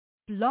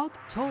Blog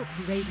Talk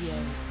Radio.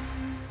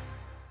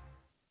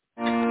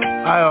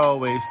 I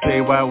always say,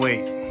 why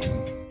wait?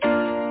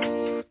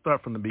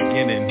 Start from the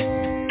beginning.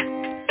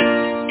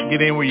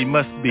 Get in where you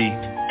must be.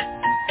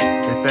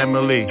 And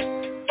family,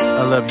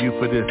 I love you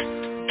for this.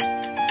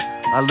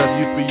 I love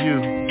you for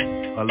you.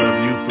 I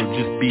love you for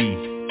just be.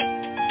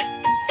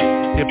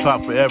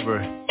 Hip-hop forever.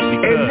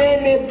 Because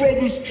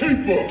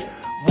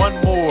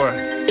one more,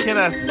 can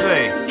I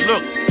say,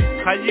 look,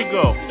 how you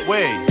go?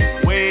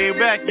 Way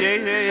back,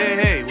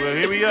 hey. Well,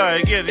 here we are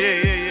again,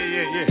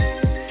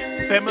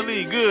 yeah.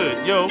 Family,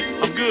 good, yo.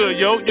 I'm good,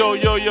 yo.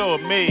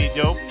 I'm made,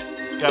 yo.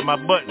 Got my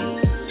button.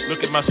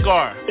 Look at my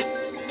scar.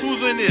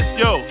 Who's in this,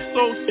 yo?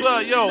 So slow,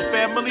 yo.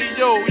 Family,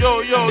 yo.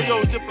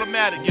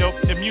 Diplomatic, yo.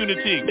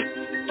 Immunity.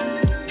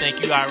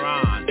 Thank you,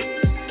 Iran.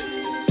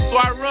 So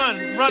I run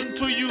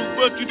to you,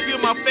 but you feel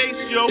my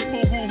face, yo.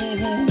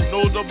 Hoo.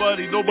 No,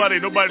 nobody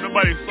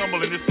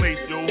stumble in this place,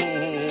 yo.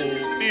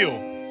 Feel.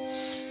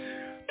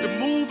 The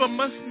move I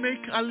must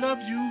make, I love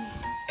you.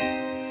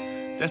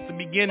 That's the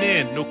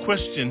beginning, no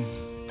question.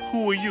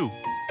 Who are you?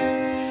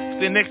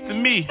 Stay next to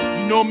me.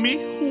 You know me?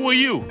 Who are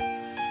you?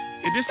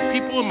 If this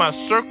people in my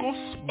circles,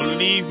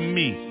 believe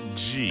me,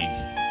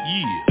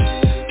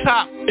 yeah.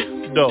 Top,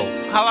 though.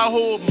 How I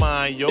hold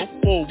mine, yo.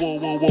 Whoa.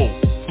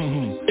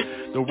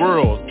 The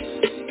world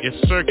is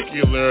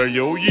circular,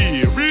 yo,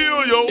 yeah.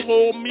 Real, yo.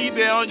 Hold me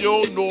down,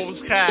 yo.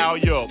 North Cal,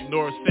 yo.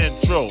 North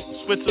Central,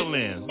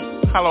 Switzerland.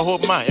 How I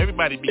hold mine.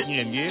 Everybody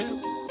begin, yeah?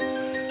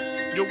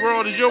 Your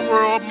world is your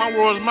world, my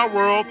world is my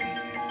world.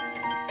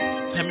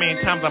 How many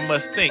times I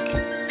must think,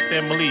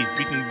 families,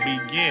 we can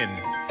begin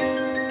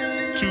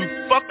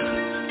to fuck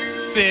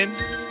sin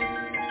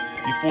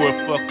before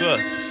it fuck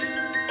us.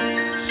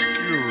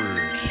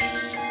 Scourge,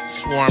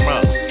 swarm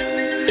up.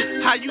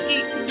 How you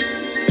eat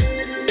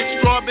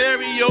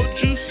strawberry, yo,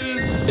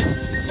 juices?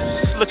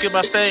 Look at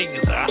my things.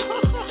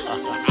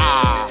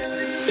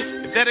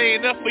 If that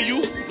ain't enough for you,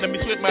 let me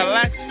switch my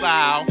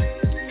lifestyle.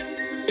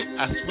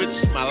 I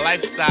switched my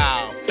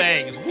lifestyle.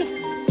 Fangs.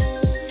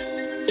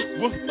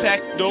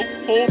 WolfPack, though.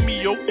 Hold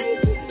me, yo.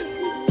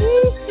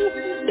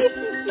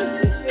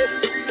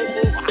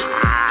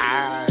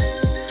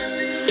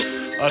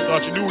 I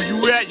thought you knew where you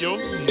were at, yo.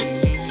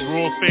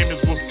 World famous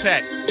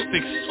WolfPack.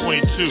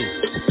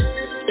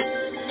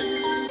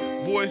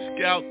 622. Boy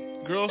Scout,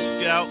 Girl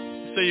Scout,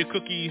 say your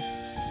cookies.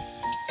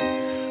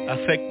 I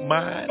take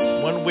mine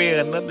one way or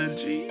another,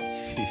 G.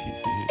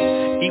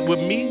 Eat with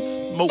me,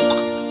 smoke,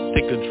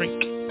 take a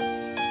drink.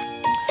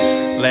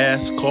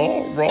 Last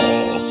call, raw.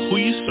 Who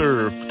you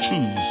serve?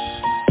 Choose.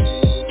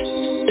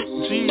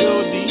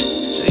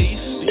 G-O-D-J-C.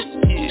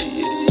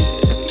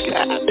 Yeah.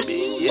 Got me.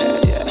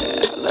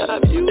 Yeah. I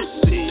love you.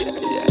 See.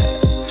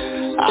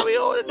 Yeah. I'll be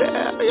on it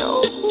down, yo.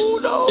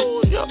 Who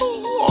knows, yo?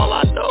 All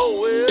I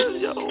know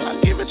is, yo, I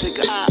give it to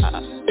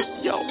God.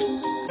 Yo.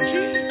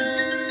 G-O-D-J-C.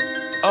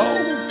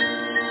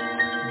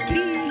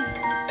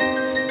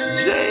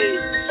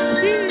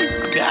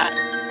 Got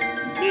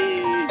me.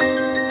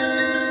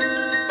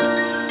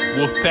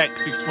 WolfPack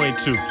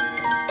 622.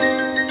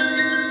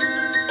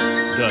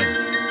 Done.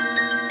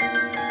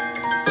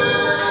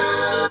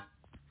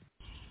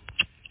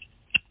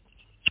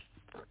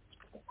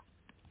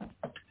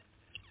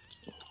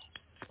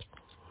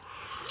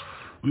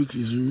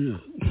 Rookies are real.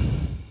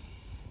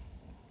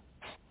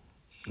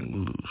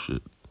 Little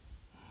shit.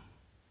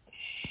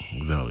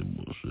 Valley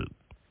bullshit.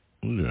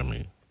 You hear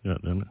me?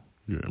 Goddammit.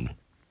 You hear me?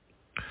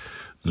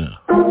 Now.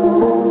 Yeah.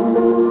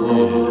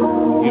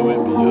 Get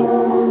with me, yo.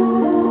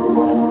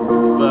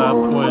 5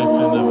 points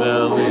in the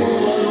valley.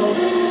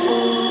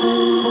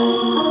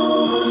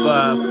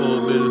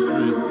 5-4 Bitter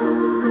Street.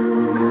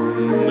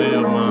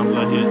 Nail moms I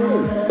hit.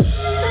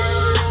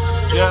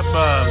 Got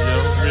Bob, yo,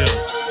 real.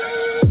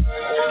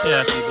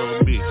 Kathy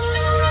gon' be.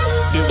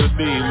 Here with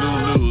me,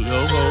 Lulu, yo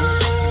ho.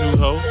 New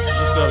ho.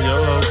 What's up, yo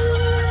ho?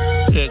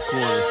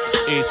 Headquarters.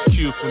 HQ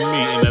for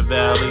me in the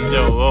valley,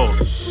 yo ho.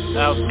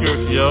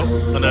 Outskirts, yo.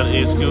 Another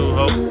HQ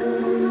ho.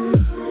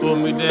 Pull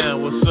me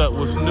down. What's up?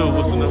 What's new?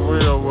 What's in the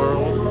real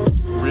world?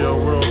 Real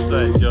world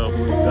thing, yo.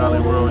 Valley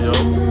world, yo.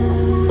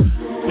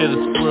 Hit a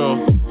squirrel,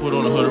 put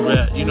on a hood of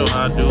rat. You know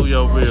how I do,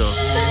 yo, real.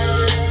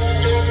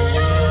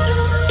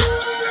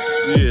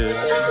 Yeah.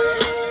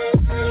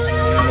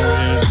 More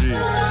energy.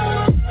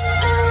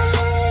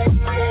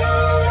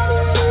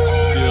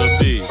 Still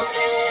B.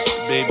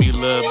 Baby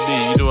love B.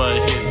 You know how I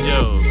hit, yo.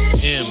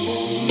 M.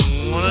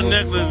 On a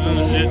necklace and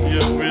shit,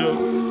 yo, real.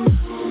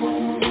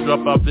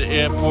 Drop off the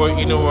airport,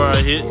 you know where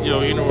I hit,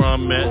 yo, you know where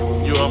I'm at,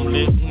 yo, I'm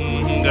lit,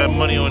 got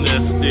money on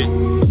that stick,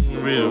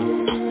 real.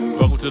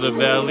 Welcome to the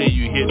valley,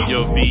 you hit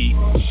your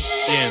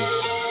V-N.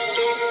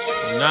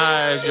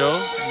 Nice, yo,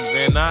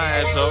 very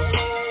nice, yo.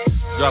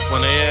 Drop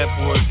on the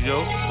airport, yo,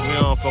 we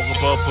don't fuck with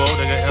Popo,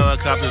 they got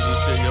helicopters and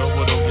shit, yo,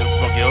 we don't give a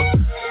fuck, yo.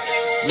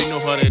 We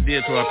know how they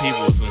did to our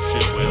peoples and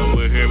shit, well,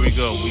 here we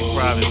go, we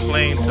private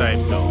plane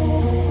type,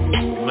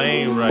 though.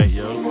 Lane right,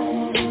 yo.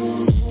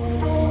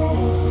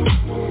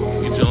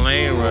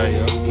 Lane right,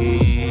 yo.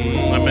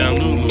 I'm at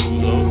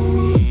Lulu, though.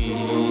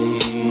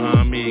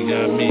 Mommy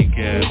got me,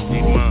 cat.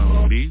 See,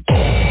 mom, beat.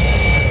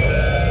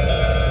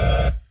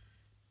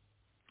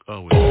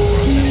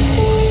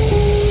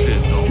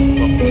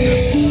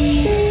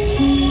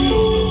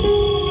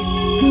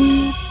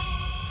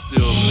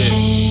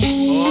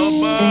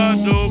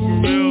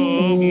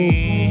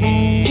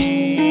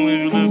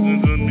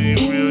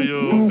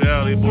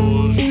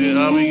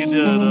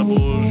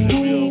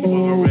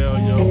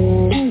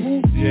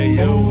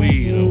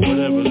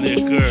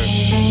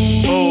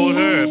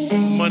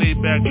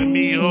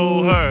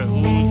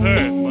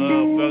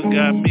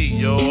 got me,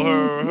 yo,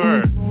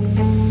 her.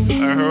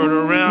 I heard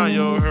around,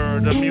 yo,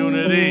 heard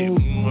immunity.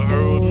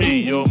 Heard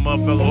me, yo,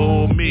 motherfucker,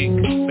 hold me,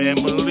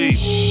 family.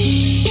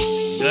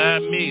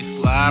 Got me,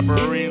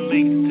 slobbery,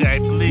 link,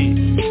 tightly.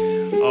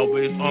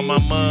 Always on my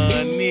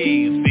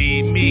money,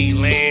 see me,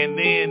 land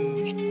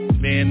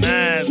in, man,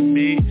 that's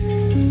me.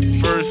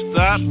 First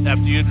stop,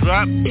 after you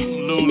drop,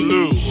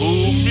 Lulu,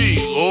 hold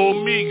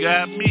me,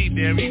 got me,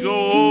 there we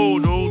go, oh,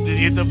 did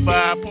hit the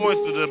 5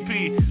 points to the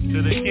P,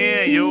 to the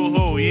can, yo,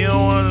 ho, you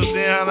don't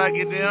understand how I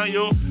get down,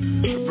 yo,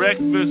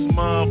 breakfast,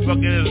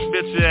 motherfucking this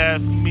bitch ass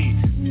me,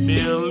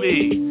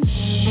 Billy.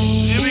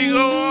 Here we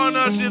go on,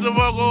 shit, the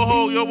fuck, go,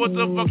 ho, yo, what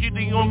the fuck you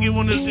think you gonna get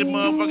on this shit,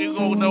 motherfucker, you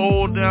gonna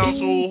hold down,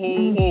 so,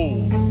 ho,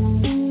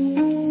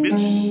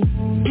 bitch.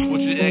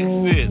 With your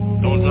exit,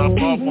 don't drop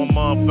off on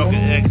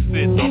motherfucking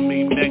exit. Don't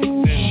be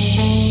mixing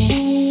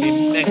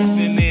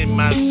in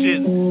my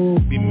shit.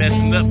 Be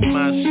messing up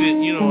my shit,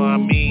 you know what I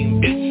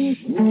mean,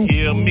 bitch.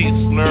 Hear me,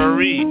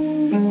 slurry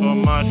on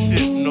my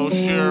shit, no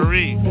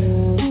sherry.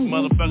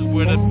 Motherfucker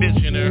with a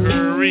bitch in a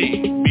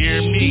hurry.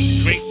 Beer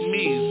me, drink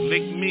me,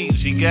 lick me,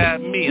 she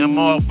got me. I'm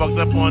all fucked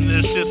up on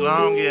this shit, so I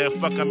don't give a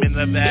fuck, I'm in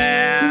the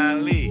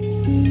valley.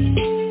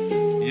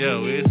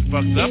 Yo, it's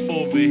fucked up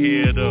over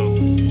here though.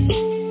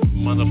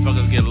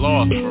 Motherfuckers get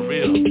lost for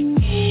real.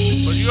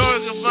 But you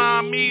always can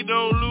find me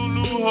though,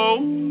 Lulu ho.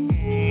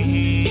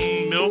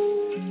 Milf,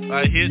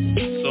 I hit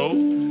so.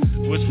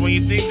 Which one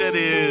you think that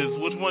is?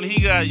 Which one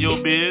he got,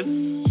 yo biz?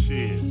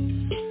 Shit.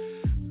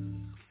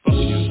 Fuck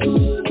you.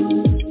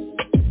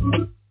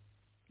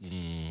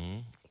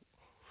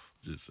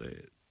 Just say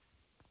it.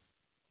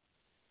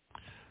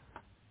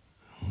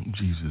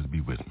 Jesus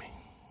be with me.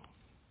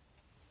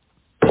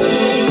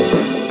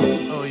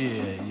 Oh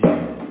yeah.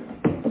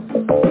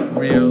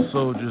 Real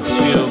soldiers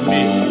feel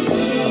me.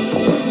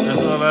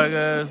 That's all I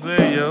gotta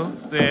say, yo.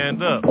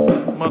 Stand up.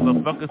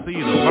 Motherfucker, see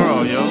you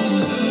tomorrow, yo.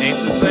 Ain't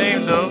the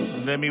same, though.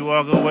 Let me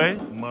walk away.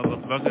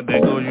 Motherfucker,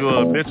 there goes your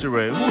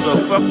obituary. Who the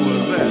fuck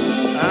was that?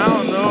 I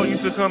don't know. You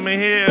should come in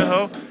here,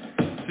 ho.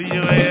 See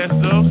your ass,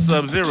 though.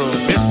 Sub-Zero,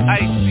 bitch.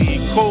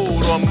 Icy,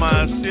 cold on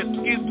my shit.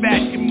 Get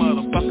back, you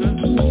motherfucker.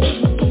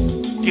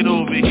 Get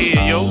over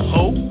here, yo.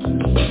 Oh.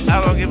 I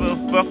don't give a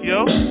fuck,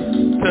 yo.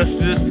 Touch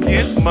this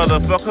skin,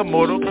 motherfucker,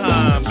 Mortal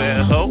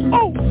Kombat, ho.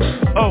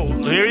 Oh,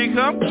 here he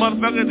comes,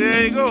 motherfucker,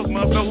 there he goes.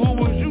 Motherfucker, who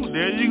was you?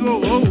 There you go,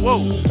 oh,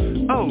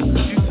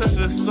 you touch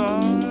the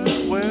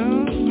stars, well,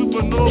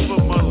 supernova,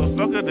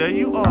 motherfucker, there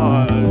you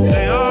are.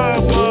 They are,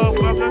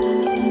 motherfucker.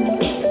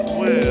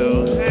 Well,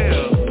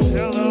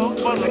 hello,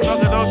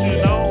 motherfucker, don't you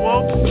know,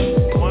 whoa?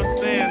 One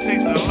stand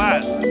takes a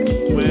lot.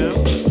 Well,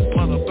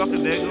 motherfucker,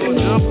 there goes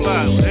your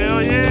plot. Hell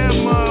yeah,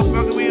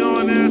 motherfucker, we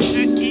on there,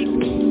 shit, eat,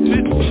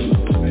 shit.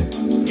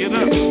 Get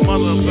up,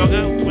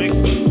 motherfucker, wink,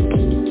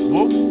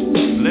 whoop,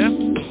 left,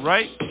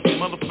 right,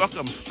 motherfucker,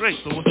 I'm straight,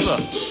 so what's up?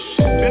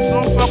 Bitch,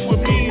 don't fuck with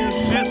me and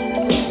shit,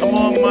 I'm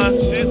on my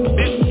shit,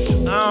 bitch,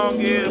 I don't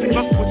give a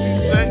fuck what you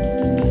say,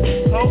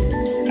 ho,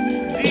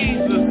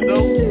 Jesus,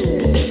 though,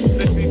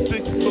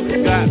 66 books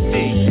got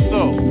me,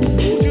 so,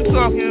 what you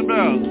talking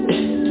about?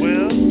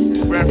 Well,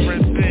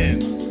 referencing,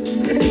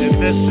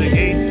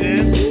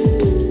 investigation,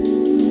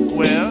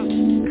 well,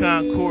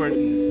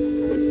 concordance,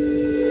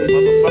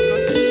 motherfucker.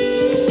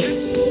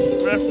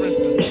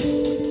 References.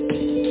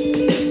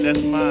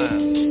 That's mine.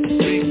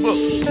 3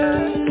 books.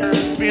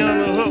 3 on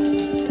the hook.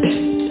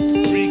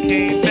 3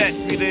 came back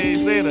 3 days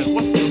later.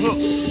 What's the hook?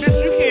 Bitch,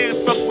 you can't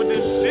fuck with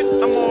this shit.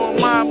 I'm on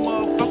my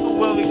motherfucker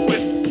well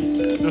equipped.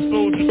 The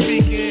soldier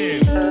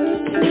speaking.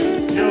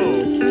 Yo,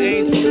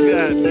 Angel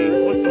got me.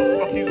 What the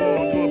fuck you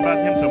gonna do about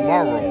him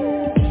tomorrow?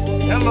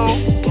 Hello,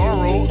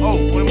 tomorrow. Oh,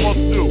 what must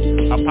do?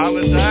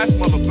 Apologize,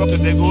 motherfucker.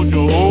 There goes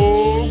your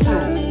whole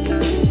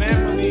crew.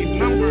 Family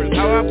numbers.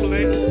 How I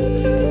play?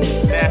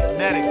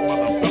 Mathematics,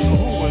 motherfucker.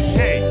 Who was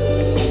they?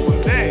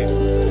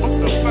 What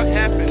the fuck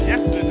happened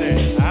yesterday?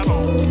 I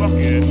don't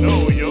fucking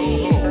know, yo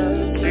ho.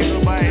 Ain't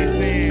nobody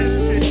saying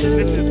shit.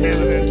 This is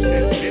handling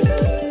shit.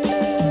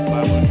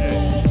 Baba J.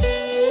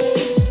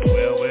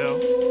 Well,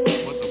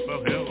 what the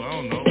fuck? Hell, I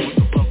don't know. What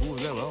the fuck? Who was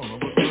that? I don't know.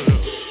 What the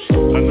hell?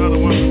 Another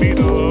one for me,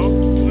 though.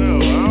 No,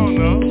 I don't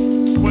know.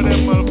 Where that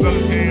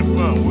motherfucker came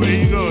from? Where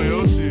you go, yo?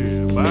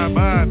 Shit.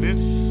 Bye,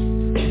 bitch.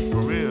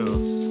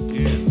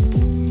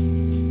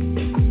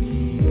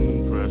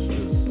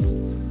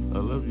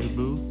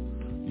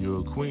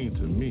 Queen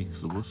to me,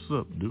 so what's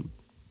up, dude?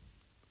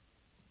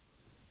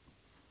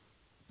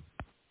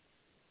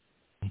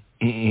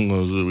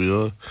 There we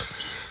are.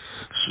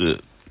 Shit.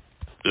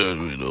 There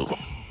we go.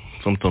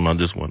 Sometimes I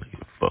just want to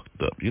get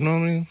fucked up. You know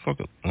what I mean?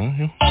 Fuck up. Oh,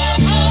 yeah.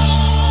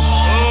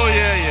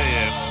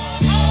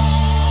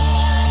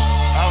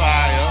 I'm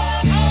high, yo.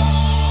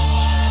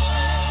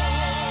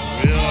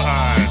 Real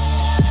high.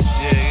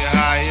 Yeah, get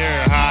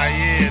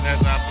higher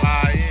as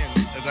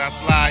I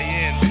fly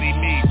in, see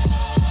me.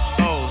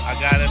 Oh, I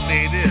gotta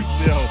say this,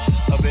 yo.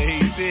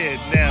 Amazing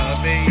now,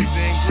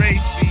 amazing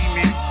grace, see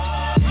me.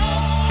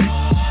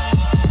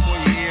 Before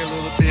you hear a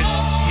little bit,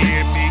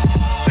 hear me.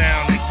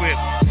 Sound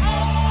equipped.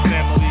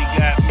 Family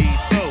got me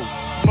so.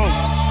 Smoke.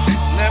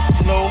 Left,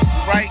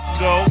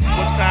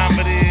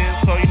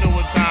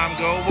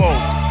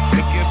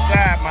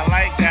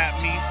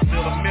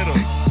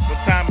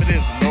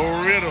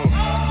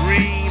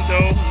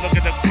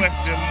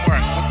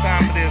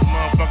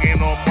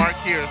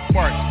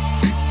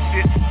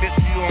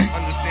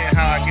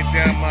 how I get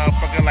down,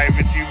 motherfucker, like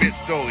Richie Rich,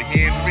 though.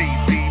 Henry,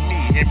 see me,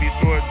 Henry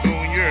Short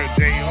Jr.,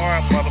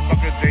 J.R.,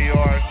 motherfucker,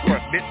 J.R.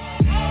 Short, bitch.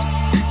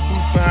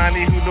 Who's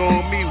funny, who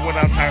know me when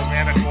I'm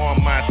tyrannical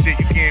on my shit?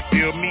 You can't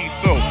feel me,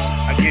 so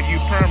I give you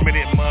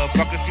permanent,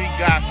 motherfucker, street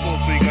gospel,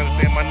 so you can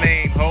understand my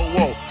name, ho,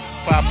 whoa.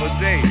 Papa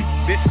J,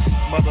 bitch,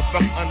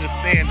 motherfucker,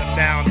 understand the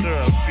founder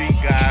of street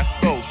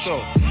gospel, so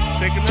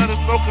take another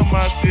smoke of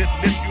my shit,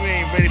 bitch, you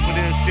ain't ready for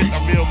this shit.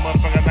 I'm real,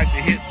 motherfucker, I like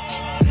to hit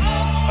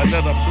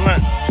another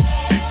blunt.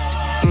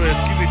 So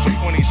excuse me for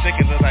 20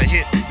 seconds as I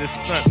hit this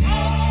stunt.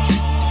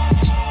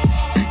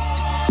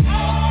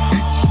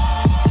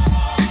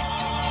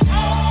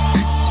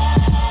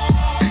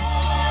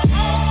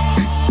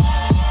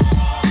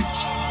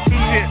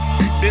 Two hits,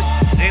 bitch,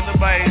 ain't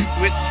nobody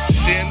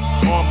switching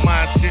on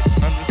my shit.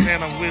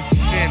 Understand I'm wishing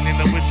and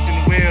I'm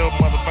wishing well,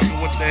 motherfucker,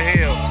 what the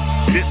hell?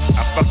 Bitch,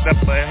 I fucked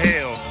up a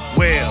hell.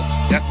 Well,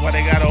 that's why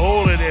they got a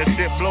hold of that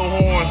shit. Blow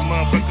horns,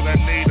 motherfucker, I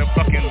need a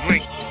fucking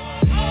drink.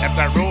 After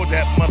I roll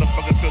that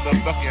motherfucker to the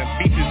fucking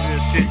beaches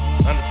and shit.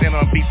 Understand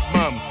I'm beach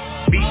bum.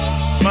 Beach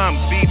bum,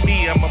 see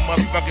me, I'm a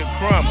motherfucking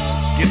crumb.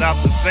 Get out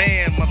the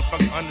sand,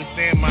 motherfucker,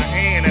 understand my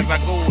hand as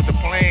I go with the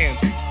plans.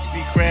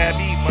 See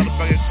crabby,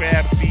 motherfucker,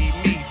 crab see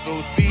me.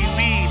 So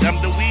seaweed, I'm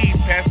the weed,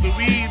 pass the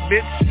weed,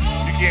 bitch.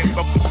 You can't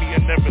fuck with me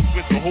and never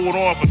switch. So hold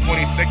on for 20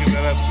 seconds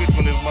as I switch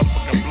on this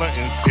motherfucking blunt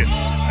and shit.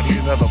 I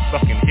need another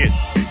fucking hit.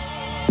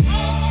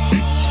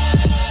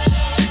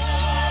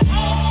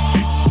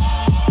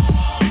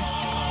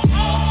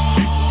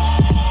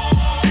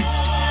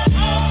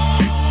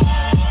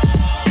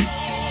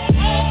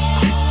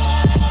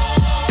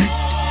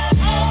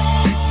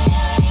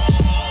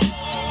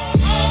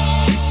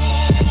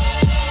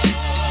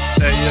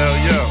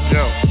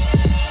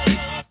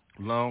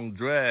 Long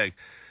drag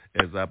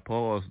as I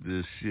pause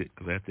this shit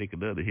because I take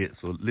another hit.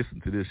 So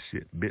listen to this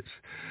shit, bitch.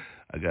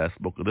 I gotta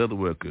smoke another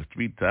one because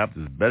 3 times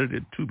is better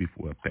than 2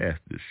 before I pass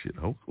this shit.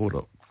 Hold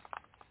up.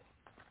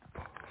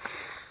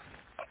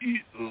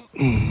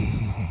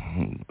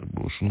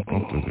 Emotional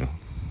pumpkin.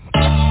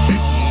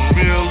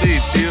 Really,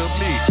 feel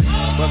me.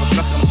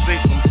 Motherfucker, I'm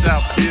straight from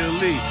South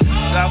Philly.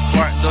 South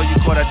Park, though, you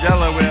call that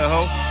Delaware,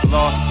 ho.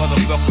 Lost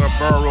motherfucker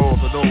borough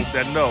for those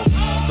that know.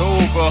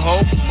 Dover,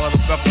 ho.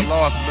 Motherfucker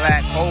lost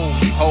black hole,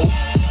 ho.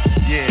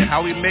 Yeah,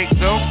 how we make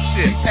dope?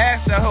 Shit,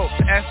 pass that hoe.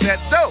 Pass that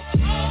dope.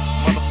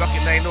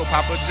 Motherfucking ain't no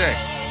Papa J.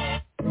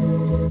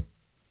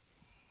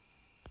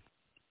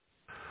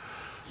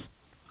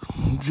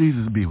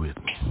 Jesus be with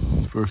me.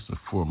 First and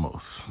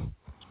foremost,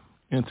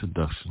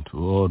 introduction to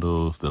all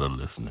those that are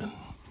listening.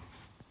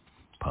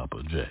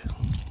 Papa J.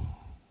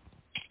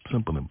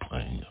 Simple and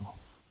plain, yo.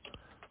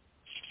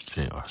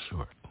 J.R.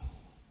 Short.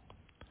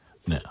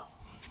 Now.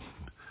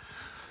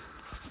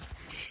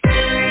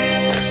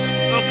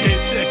 Okay,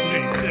 check me.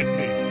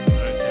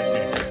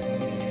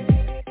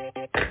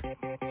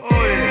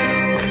 Oh,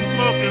 yeah.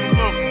 Smoking.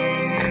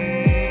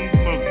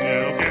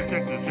 Yeah, okay,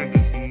 check this.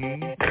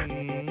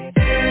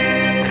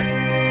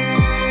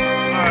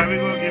 Alright, we're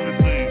gonna give it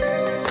to you.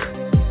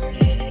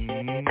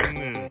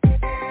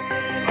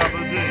 Papa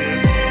J, yeah.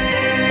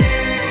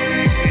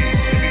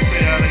 Let me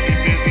say how to get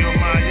busy on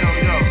my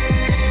yo.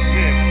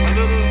 Yeah, a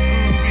little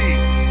Snoopy.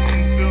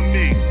 Feel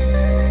me?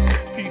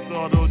 Peace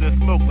all those that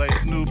smoke like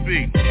Snoopy.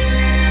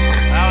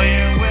 Out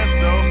here in West,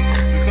 though,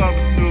 we call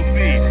him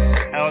Snoopy.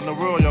 Out in the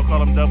world, y'all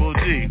call him Double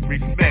G.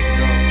 Respect,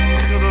 though.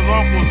 To those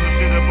uncles and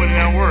shit that put in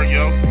that work,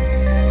 yo.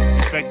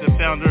 Respect the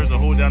founders that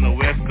hold down the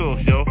West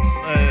Coast, yo.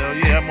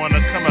 Yeah, I'm on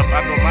the come up. I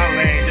know my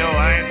lane, yo.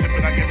 I ain't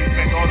tripping. I can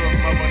respect all those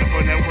motherfuckers that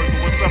put in that work. So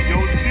what's up, yo?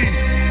 G.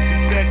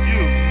 Respect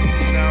you.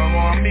 Now I'm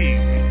on me.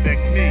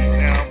 Respect me.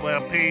 Now,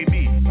 well, pay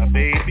me. My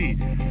baby.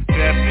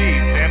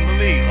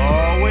 Family.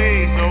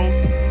 Always, yo.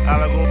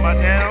 How I go my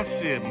down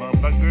shit,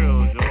 my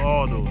girls, yo.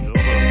 All those, yo.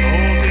 The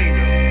whole thing,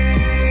 yo.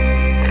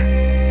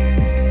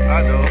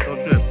 I know, no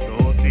trip. The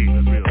whole team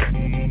is real.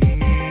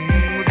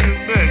 What you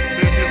expect?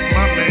 This is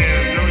my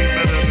man, yo. You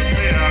better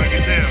understand how to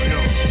get down, yo.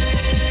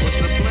 What's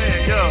the plan,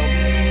 yo?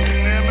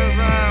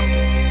 Amazon.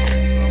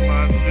 On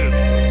my shit.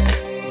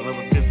 I love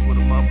a bitch with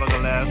a motherfucker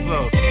last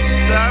low.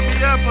 Stop me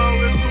up, ho.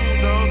 It's cool,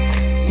 though.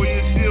 Where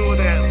you chill with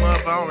that,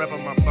 motherfucker? I don't rap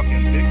on my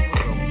fucking dick.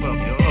 What the fuck,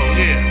 yo? Oh,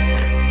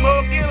 yeah.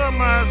 Smoking on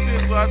my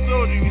shit, so I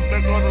told you,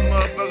 respect all the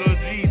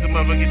motherfuckers G's, the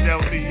motherfucker get down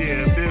with me,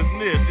 yeah,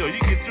 business. Yo, you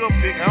get your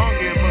pick, I don't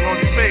give a fuck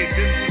on your face,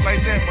 business like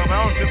that, motherfucker.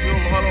 I don't just go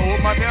hold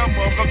my down,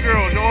 motherfucker,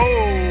 girls, yo.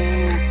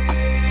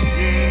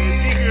 Yeah,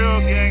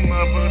 G-girl gang,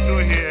 motherfucker,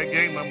 short hair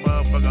gang, my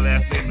motherfucker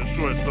last name is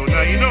Short, so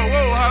now you know,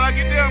 whoa, how I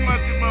get down my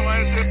shit, motherfucker,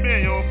 I ain't tripping,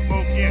 yo,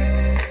 smoking.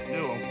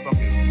 Yo, I'm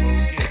fucking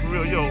smoking, for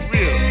real, yo,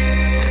 real.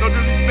 No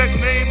disrespect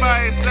to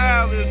anybody's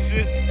style, this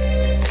shit.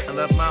 I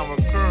love mine with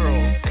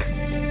curls.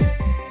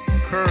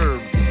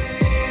 Curves,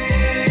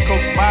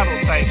 Coke bottle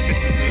type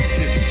bitches and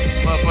shit.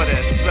 Motherfucker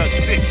that suck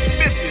dick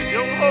bitches,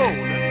 yo ho,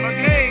 that's my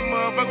game,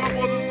 motherfucker. I'm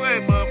supposed to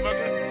say,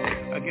 motherfucker.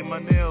 I get my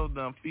nails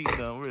done, feet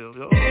done, real,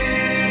 yo.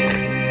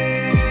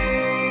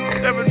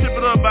 Never trip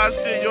it up about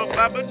shit, yo.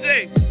 Papa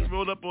J,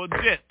 rolled up on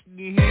jet.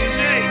 J, E, read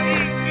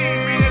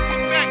it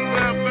back,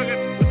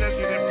 motherfucker. Put that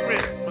shit in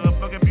print,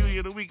 motherfucker. Beauty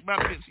my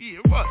bitch. Yeah,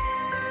 what?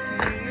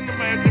 In the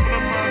man, give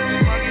them my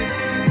shit, my shit.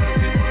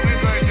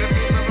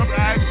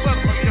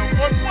 Yo,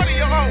 120,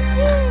 yo,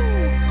 woo!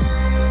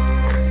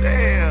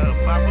 Damn,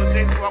 Papa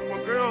Jason walk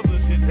with girls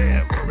and shit.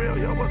 Damn, for real,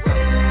 yo, what's up?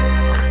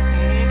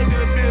 Look at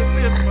the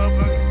business,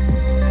 motherfucker.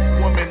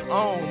 Woman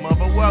owned,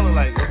 motherfucker. Well,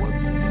 like, what?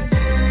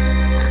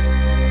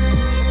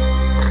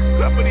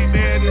 Company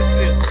man, this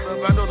shit.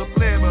 I know the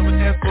plan,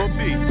 motherfucker.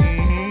 SOB.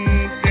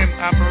 In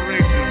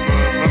operation,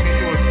 motherfucker.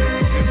 Yours.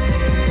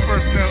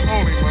 First and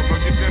only, motherfucker.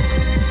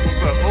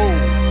 What's up? Oh.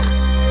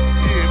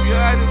 Yeah,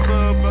 behind this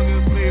motherfucker,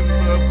 slave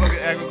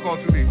motherfucker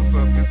agriculturally. What's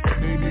up, Mr.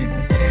 Baby?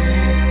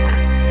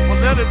 My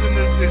letters in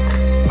this shit.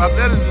 My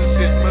letters in this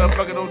shit,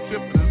 motherfucker. Don't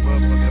trip for this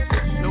motherfucker.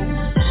 Yo.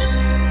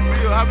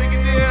 Real, how we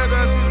get there?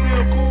 That shit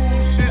real cool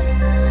shit.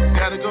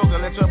 Gotta go,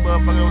 gotta let your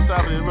motherfucker on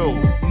top of the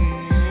road.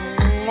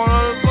 One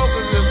of the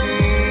focus is,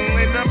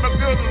 ain't nothing but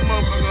girls in this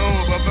motherfucker.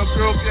 Oh, motherfucker,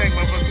 girl gang,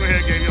 motherfucker, go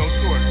ahead, gang, yo,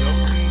 short, yo.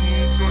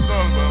 Short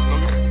dog,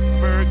 motherfucker.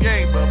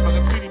 ByrdGang,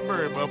 motherfucker, Tweety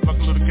Bird,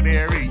 motherfucker, little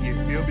canary, yeah,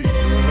 feel me?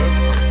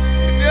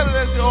 Yeah,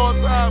 that's your all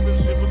time and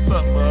shit. What's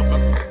up,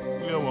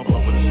 motherfucker? We don't want to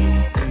fuck with this shit.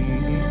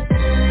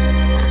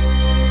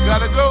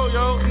 Gotta go,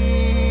 yo.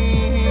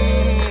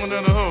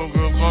 Another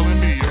homegirl calling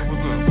me, yo.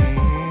 What's up?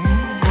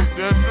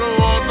 That show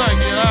all night,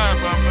 get high,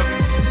 motherfucker.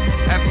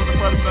 That's what the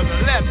motherfucker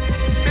left,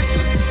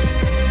 bitches.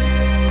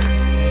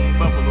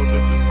 Buffalo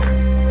bitches.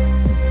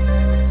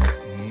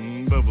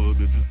 Buffalo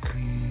bitches.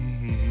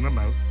 I'm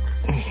out.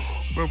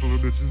 Buffalo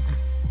bitches.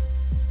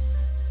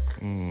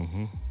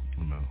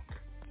 I'm out.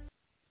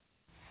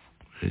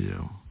 Hey, yo,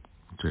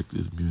 check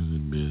this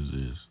music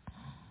business.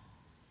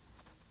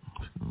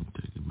 It's gonna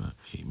take about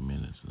 8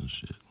 minutes and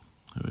shit.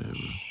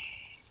 However,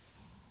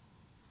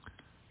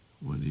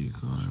 what do you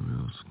call it,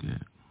 real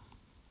scat?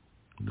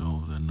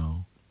 Those that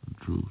know the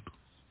truth.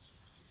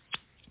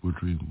 We're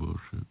drinking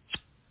bullshit.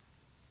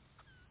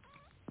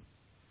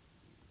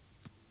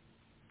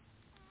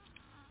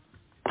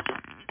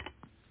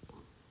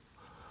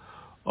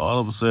 All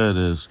I'm saying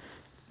is,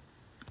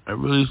 I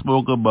really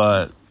spoke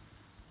about it.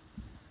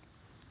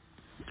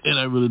 And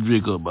I really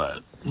drink about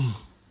it.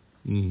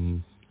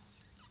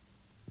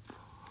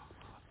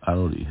 I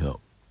don't need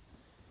help.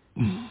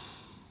 I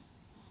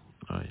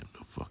am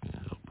the fucking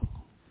help.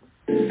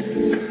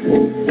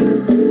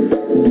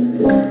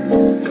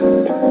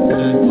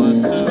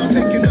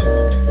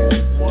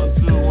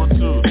 One,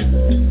 two.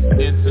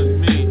 Into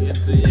me,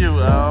 into you.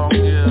 I don't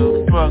give a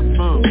fuck,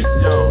 boo.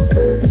 Yo,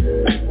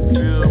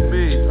 feel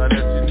me. I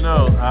let you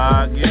know I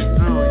get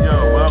through. Yo,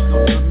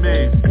 welcome to me.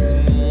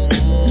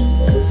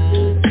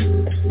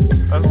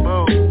 Let's go,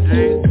 G.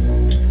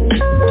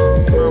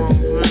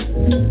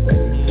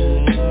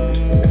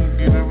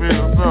 Keep it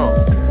real, so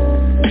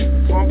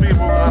some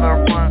people gotta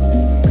front,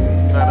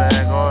 gotta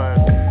act hard.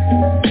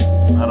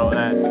 I don't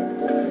act.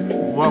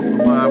 Welcome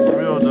by for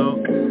real though.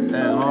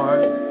 Act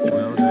hard.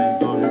 Well, there you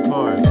go, your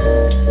card.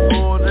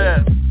 All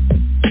that.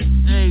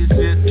 Ain't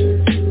shit.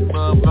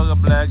 Motherfucker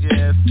black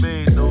ass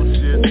made no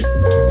shit.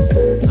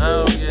 I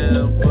don't give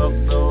a fuck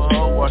no.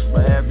 I'll wash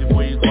my ass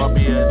before you call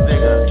me a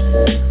nigga.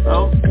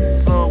 Oh.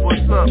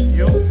 What's up,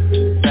 you?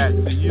 Back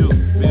to you.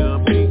 Feel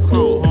me,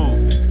 crew, who?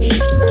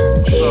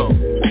 So,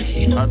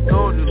 I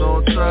told you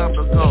long time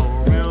ago.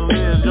 Real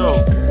is, yo.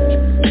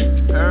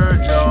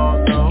 Heard y'all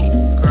know.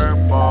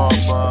 Curveball,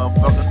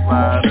 motherfucker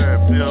slider.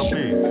 Feel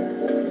me.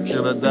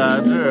 Till I die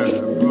there.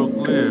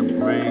 Brooklyn,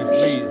 praise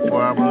me.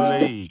 Farmer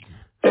League.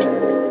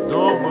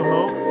 Dover,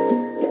 ho.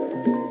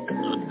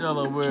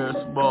 Delaware,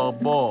 small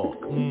ball.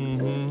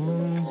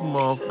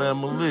 Small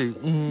family.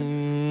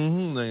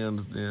 They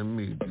understand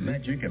me. The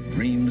magic of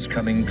dreams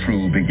coming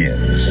true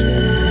begins.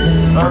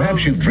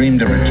 Perhaps you've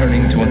dreamed of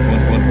returning to a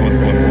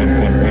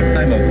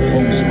time of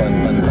homespun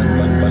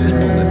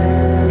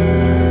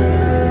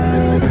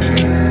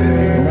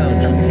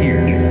around you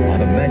here on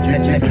the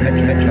magic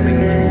coming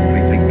true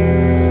begins.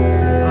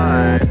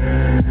 Alright.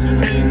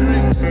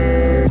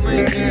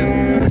 Blink in,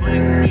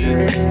 blink me,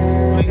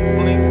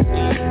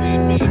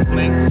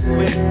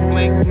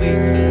 blink me,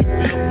 blink,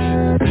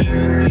 feel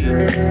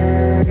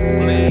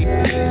me, easy.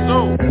 So,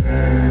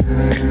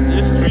 the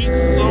streets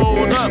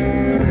sold up.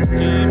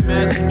 Team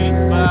match beat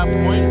 5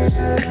 points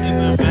in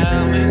the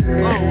valley.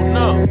 Oh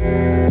no.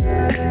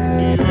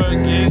 New York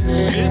gang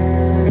shit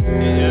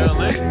in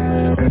LA.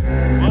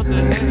 What the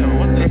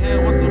hell?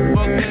 What the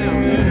fuck hell,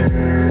 yeah?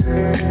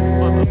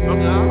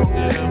 Motherfucker, I don't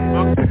give a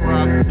fuck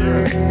roster.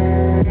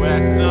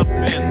 Whacked up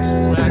in.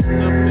 Well,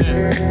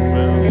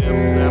 yeah,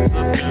 wrapped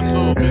up in.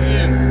 So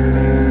begin.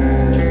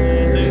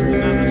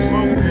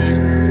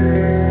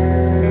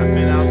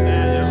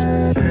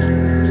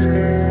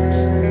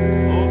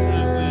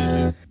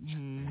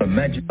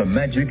 The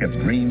magic of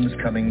dreams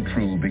coming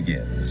true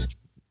begins.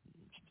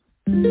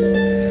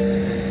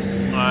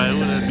 Alright, who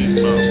that be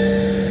from?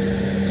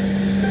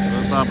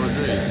 That's Papa J.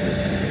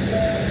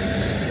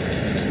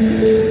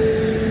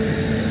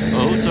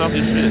 Oh, who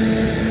talking shit?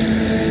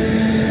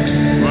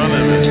 Run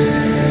it,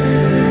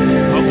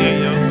 okay,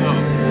 yo, go.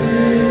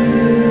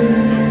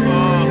 You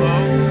call,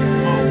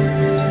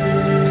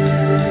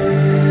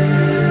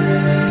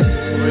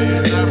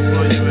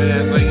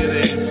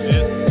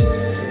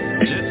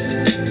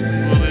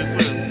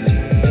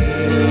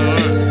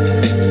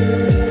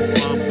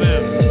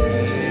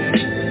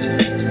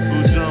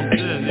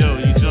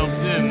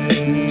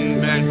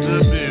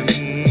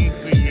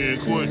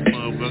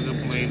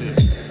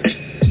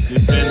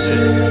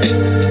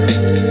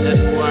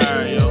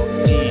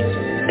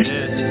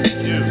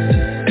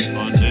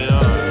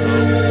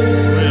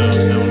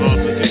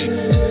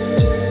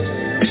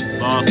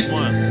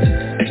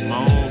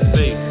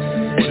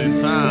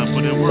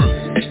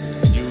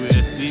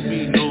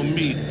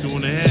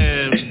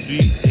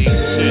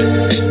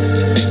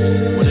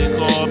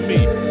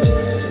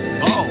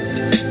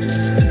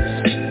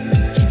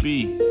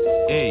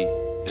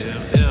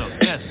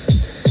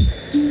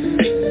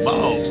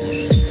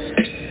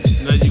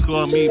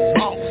 me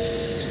Boss.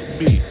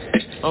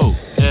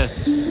 B-O-S-S.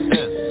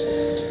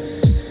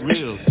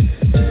 Real.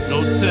 No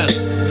test.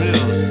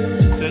 Real.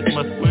 Check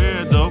my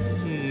square though.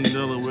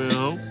 Delaware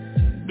hoe.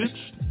 Bitch.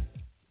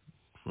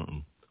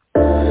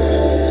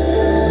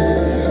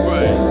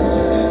 Right.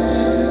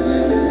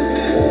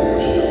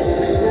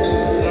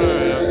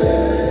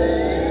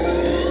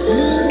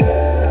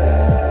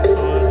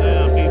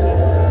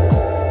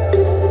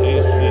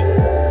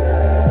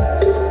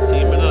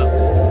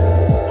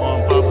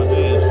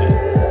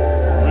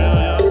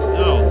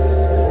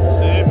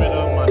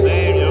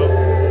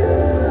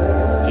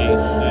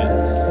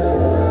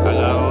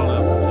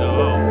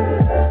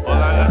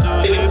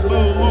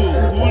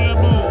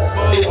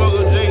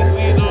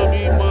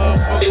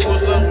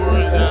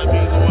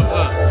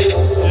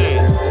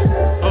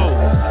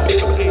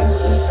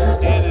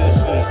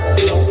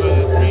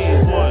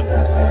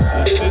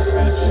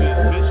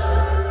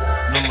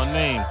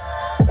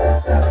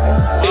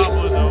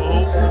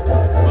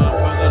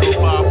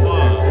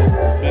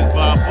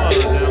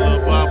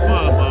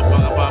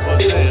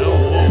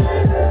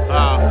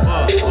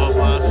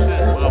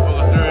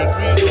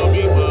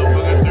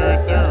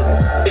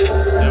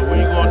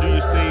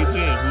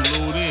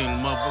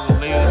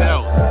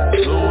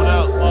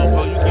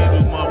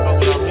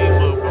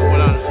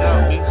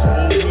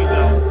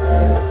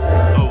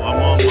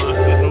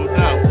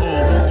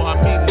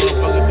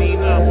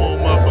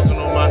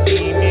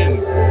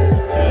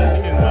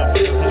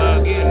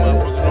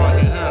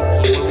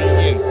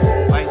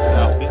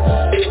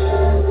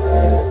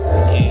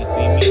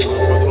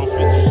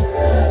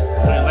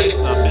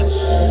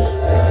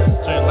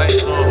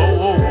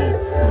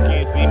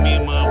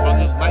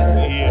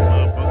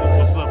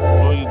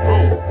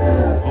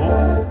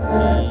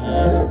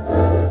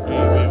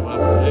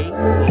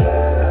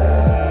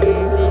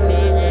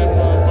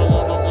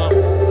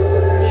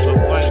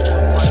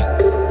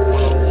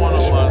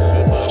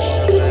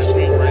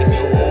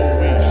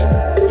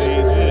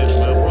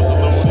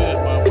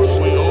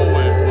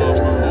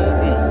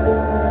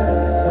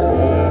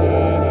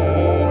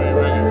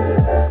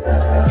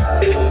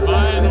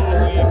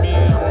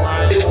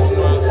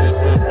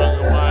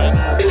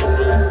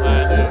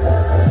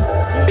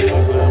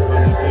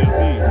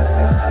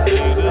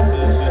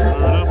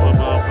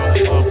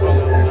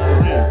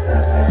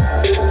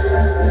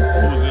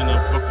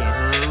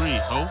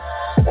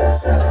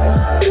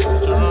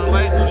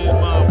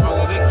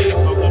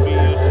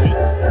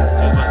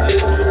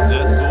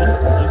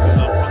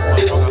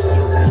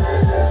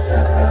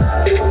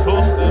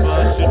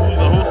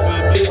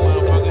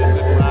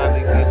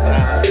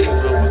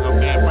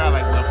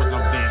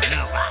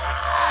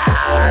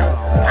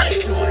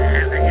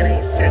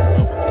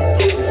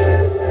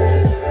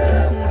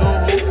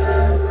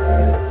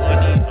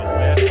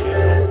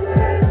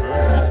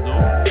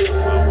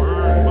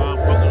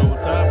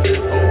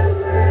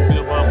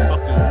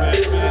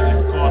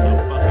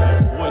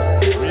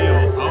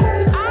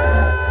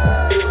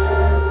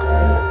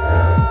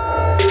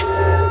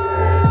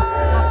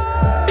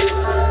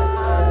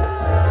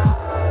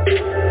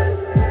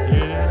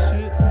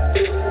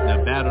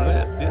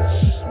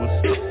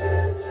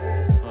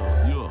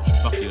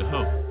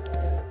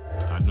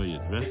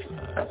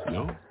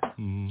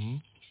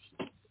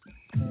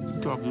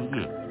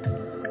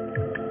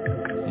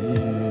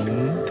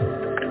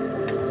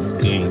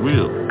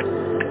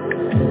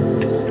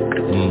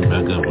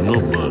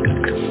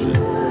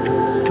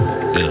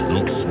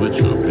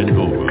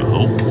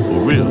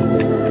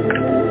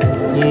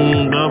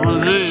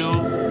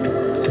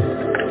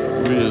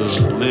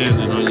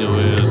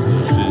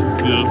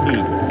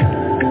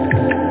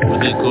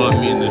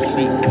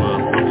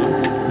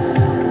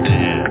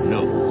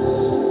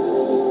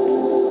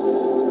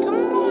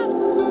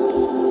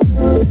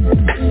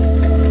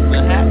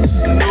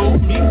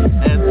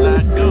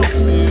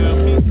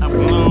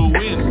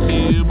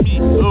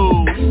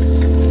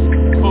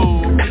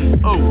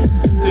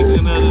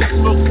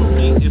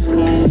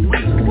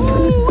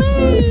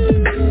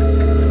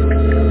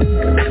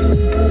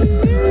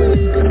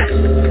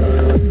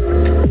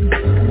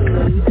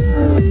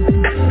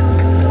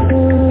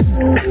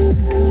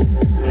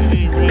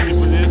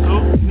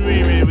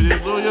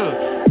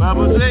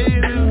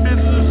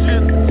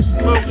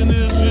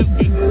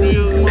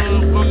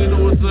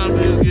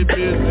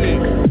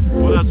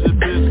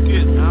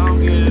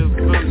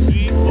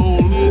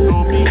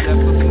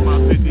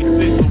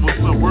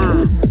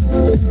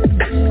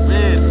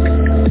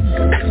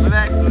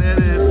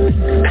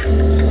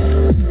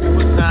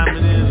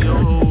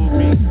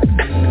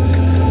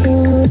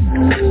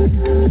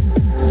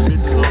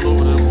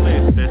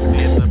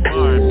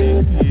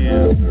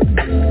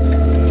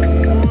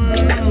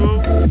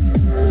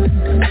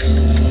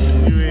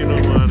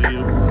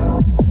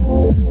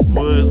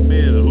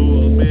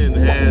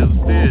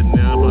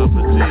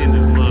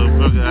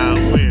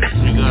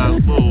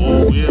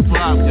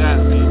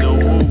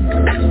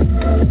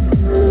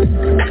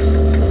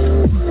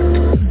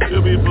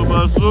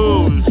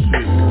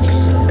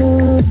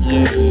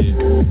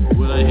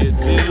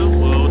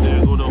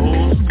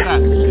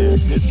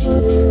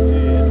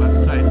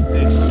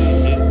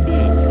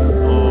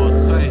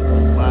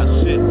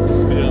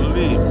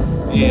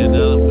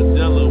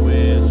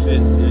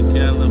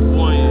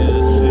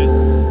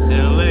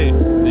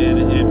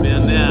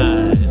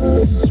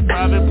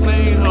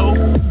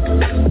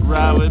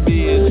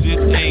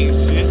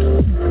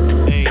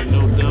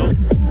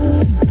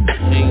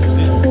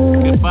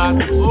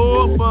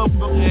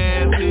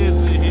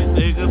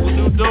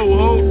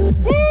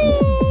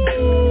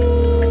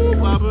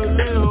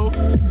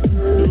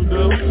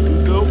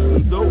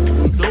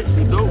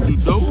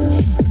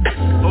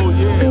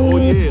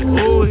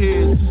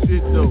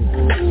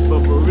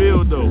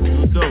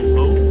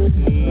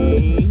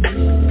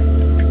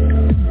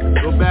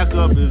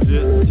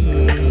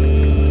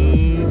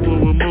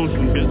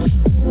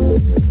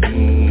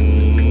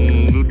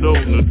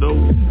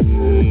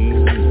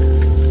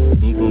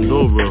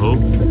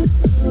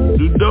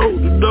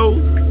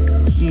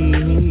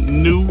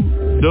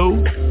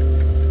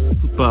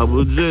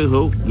 Baba J,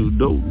 ho, do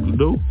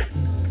dope.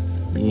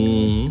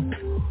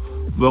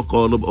 Fuck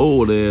all them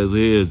old ass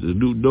heads and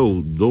do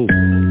dope.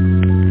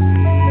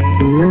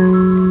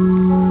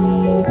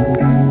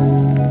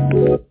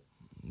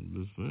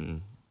 Just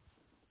saying.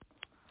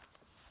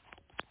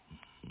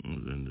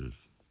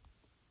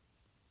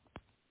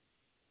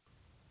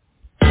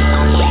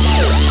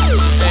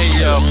 Hey,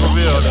 yo, for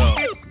real though.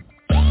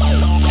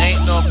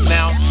 Ain't no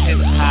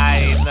mountain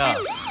high enough.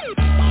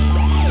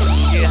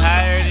 Get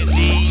higher than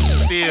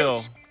these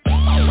still.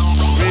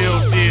 Real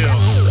deal.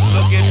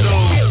 Look at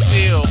those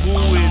still. Who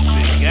is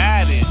it?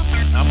 Got it.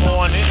 I'm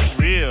on it.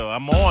 Real.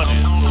 I'm on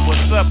it. So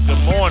what's up?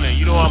 Good morning.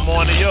 You know I'm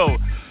on it, yo.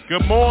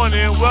 Good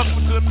morning.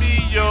 Welcome to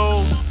me,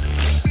 yo.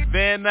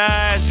 Van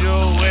Nuys,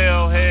 yo.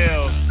 Well,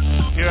 hell.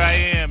 Here I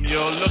am,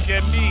 yo. Look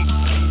at me.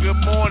 Good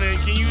morning.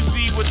 Can you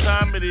see what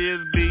time it is,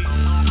 B?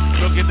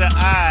 Look at the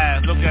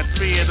eyes. Look at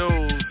three of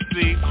those.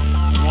 See?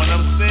 One of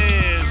them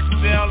says,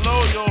 down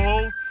low, yo,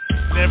 ho.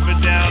 Never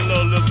down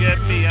low. Look at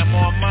me. I'm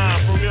on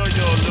mine. For real,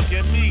 yo. Look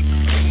at me.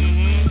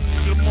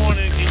 Good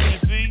morning. Can you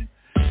see?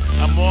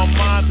 I'm on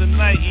mine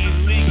tonight.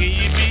 Easily. Can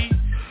you be?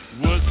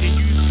 What can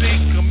you see?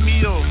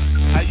 Camille.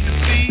 How you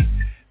see?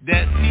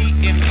 That heat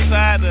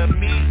inside of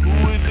me.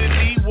 Who is it?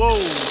 Me?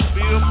 Whoa.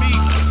 Feel me?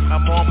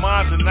 I'm on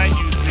mine tonight,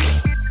 you see.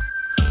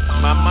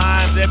 My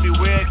mind's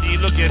everywhere. Can you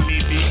look at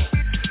me, B?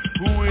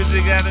 Who is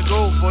it gotta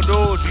go for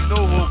those? You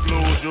know who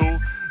close, yo.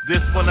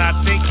 This one I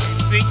think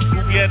you think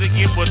who gotta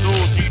get for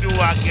those? You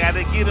know I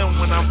gotta get them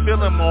when I'm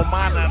feeling on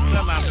mine. I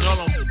tell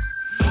them.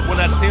 When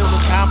I tell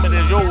them time it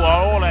is, yo,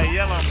 all I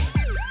yell them.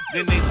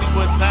 Then they see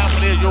what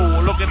time it is,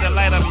 yo. Look at the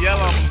light, I'm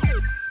yelling.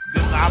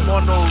 Then I'm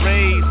on no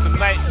raid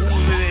tonight.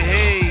 Who's it?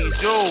 Hey,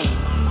 yo.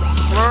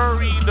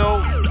 Furry,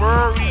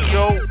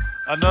 yo.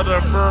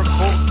 Another fur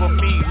coat for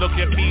me. Look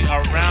at me,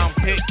 a round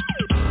pick.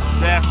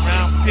 That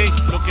round pick.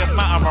 Look at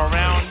I'm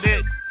around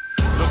it.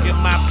 Look at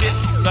my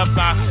bitch, love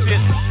my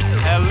shit.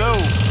 Hello,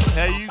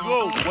 here you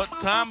go. What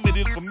time it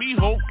is for me,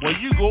 ho? Where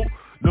you go?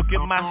 Look at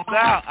my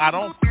style. I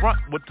don't front.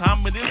 What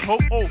time it is, ho?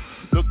 Oh,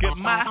 look at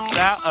my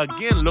style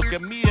again. Look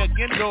at me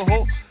again, yo,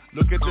 ho.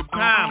 Look at the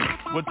time.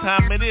 What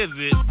time it is?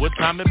 What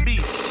time it be?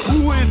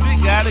 Who is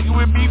it? Gotta get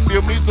with me.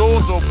 Feel me,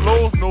 doors or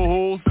flows, no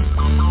hoes.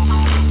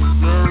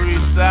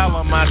 Slurry style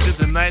on my shit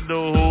tonight,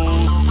 no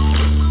hoes.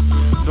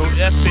 No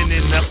effing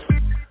in up.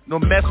 No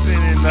messing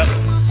in up.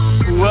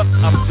 Who up?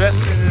 I'm dressing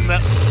in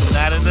up.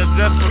 Not in the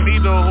dress for me,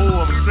 though,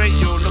 ho. I'm straight,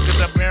 yo. Look at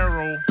the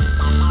barrel.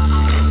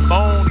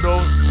 Bone,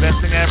 though.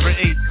 Best thing I ever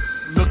ate.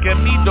 Look at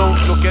me, though.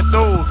 Look at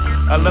those.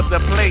 I love the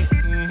plate.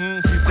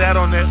 She sat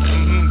on it.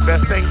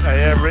 Best thing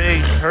I ever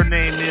ate. Her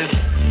name is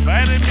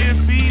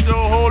Vitamin B,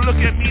 though, ho. Look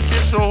at me,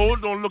 bitch, so ho.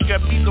 Don't look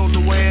at me, though,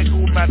 the way I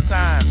go my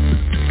time.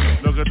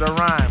 Look at the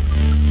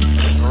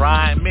rhyme.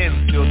 Rhyme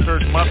in. Still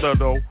church mother,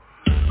 though.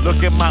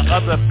 Look at my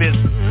other bitch.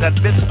 That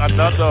bitch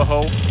another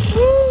hoe.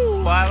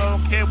 Woo! I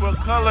don't care what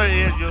color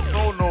it is. Your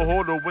soul no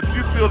ho, though. But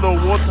you feel, though,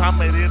 what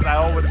time it is. I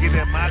always get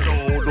in my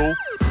ho, though.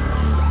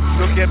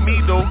 Look at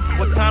me, though.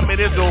 What time it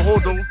is, though, ho,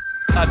 though.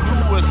 I do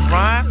what's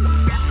rhyme.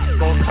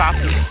 Don't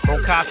copy.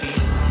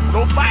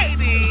 No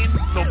biting.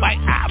 No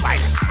bite. I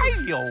bite.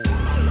 Yo.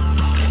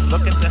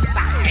 Look at the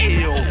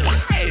style.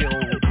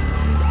 Wild.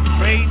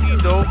 Crazy,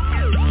 though.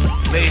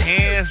 Lay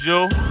hands,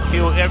 yo.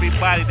 Kill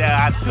everybody that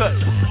I touch.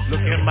 Look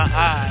in my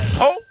eyes.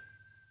 Ho!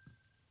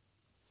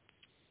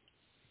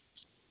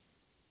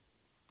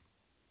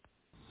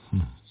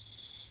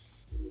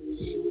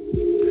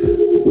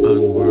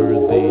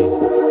 Unworthy.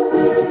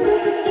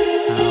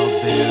 How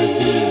dare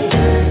thee?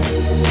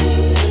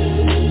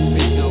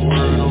 Speak a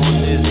word on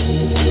this.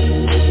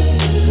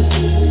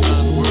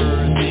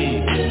 Unworthy.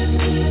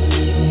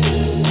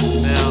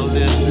 Now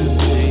listen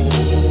to me.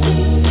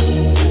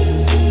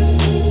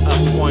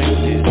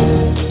 Appointed.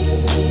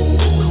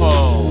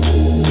 Called.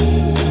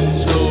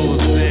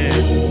 Chosen.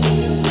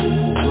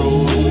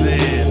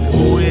 Frozen.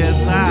 Who is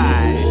I?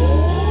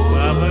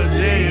 Baba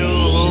J-O.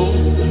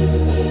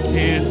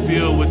 Can't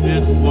feel with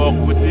this. Walk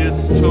with this.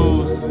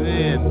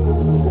 Chosen.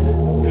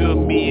 Feel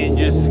me in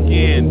your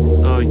skin.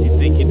 Oh, you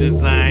think you're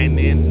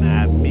designing?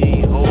 Not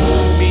me.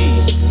 Hold me.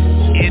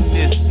 In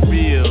this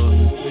real.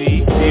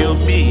 See? Feel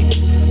me.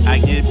 I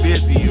get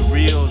busy.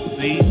 Real.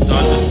 See?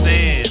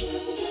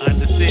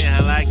 Understand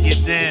how I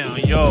get down.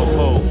 Yo,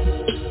 ho.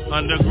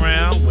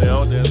 Underground.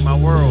 Well, there's my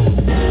world.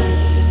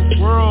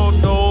 World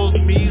knows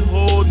me.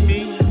 Hold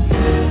me.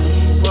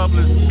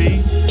 Publish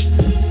me.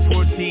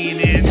 14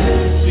 in.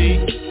 See?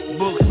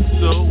 Books.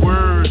 So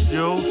words,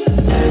 yo.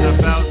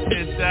 About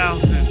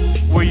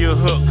 10,000. Where your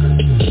hook?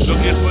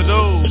 Looking for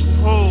those.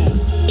 Oh,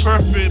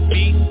 perfect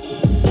beat.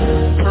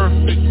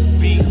 Perfect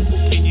beat.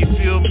 Can you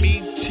feel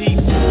me? Cheap.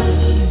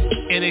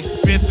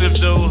 Inexpensive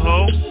though,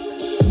 ho.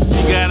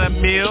 You got a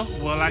meal?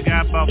 Well, I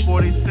got about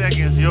 40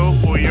 seconds, yo,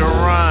 for your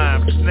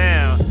rhymes.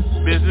 Now,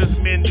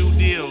 businessmen do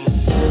deals.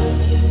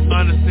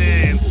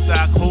 Understand,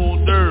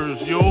 stockholders,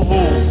 yo,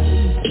 ho.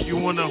 You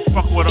wanna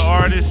fuck with an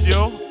artist,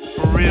 yo?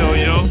 For real,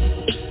 yo.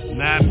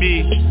 Not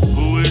me.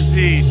 Who is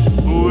he?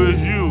 Who is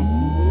you?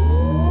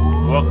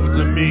 Welcome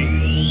to me,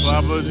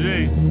 Baba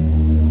J.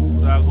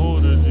 stock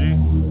holder, G.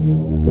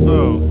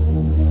 So,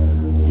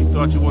 you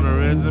thought you want a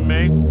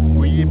resume?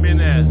 Where you been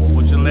at?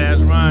 What your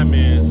last rhyme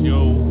is?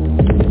 Yo.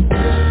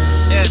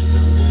 S.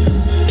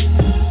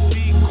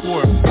 B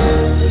Corp.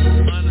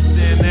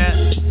 Understand that?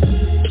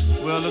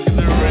 Well, look at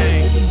the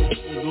ring.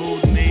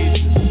 Golden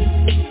Age.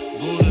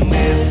 Golden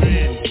Land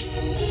Trend.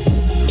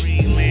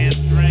 Green Land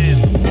Trend.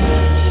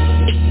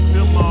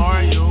 Feel my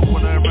heart, yo.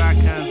 Whatever I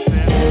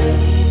concept.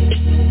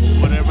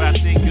 Whatever I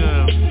think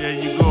of. There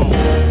you go.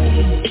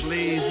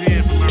 Blaze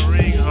in for my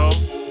ring, ho.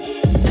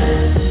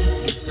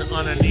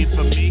 Underneath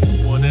for me,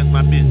 well, that's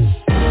my bitch.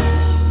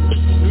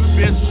 New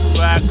bitch,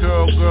 ride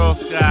girl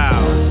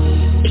style.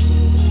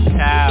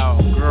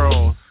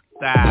 Cowgirl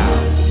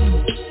style.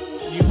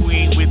 You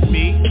ain't with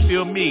me,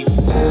 feel me.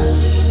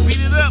 Speed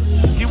it up,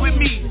 get with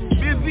me.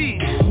 Busy.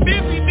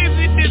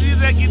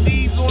 That get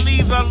these on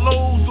these are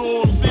lows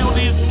or fill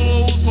these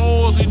clothes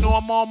holes. You know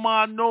I'm on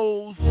my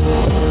nose.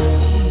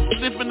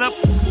 Slipping up,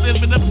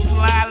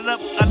 slide up.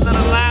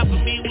 Another line for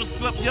me,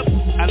 what's up, yep.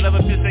 I love a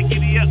bitch that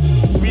giddy up.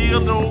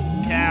 Real though,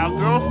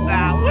 cowgirl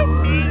style with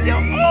me, yo.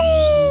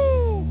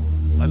 Oh.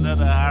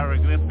 Another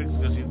hieroglyphics,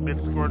 cause she's been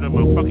squirted in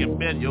my fucking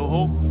bed, yo,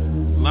 ho.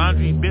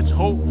 Laundry, bitch,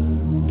 ho.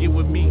 Get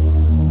with me.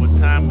 What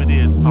time it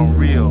is, I'm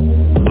real,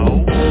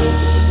 ho.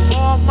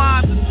 All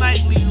mine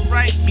tonight, we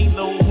right me,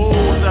 no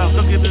hold up.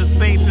 Look at the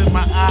saints in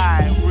my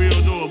eye.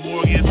 Real though,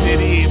 Morgan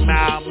City,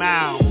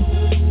 Mile.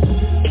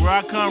 Where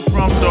I come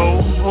from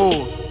though,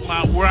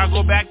 where I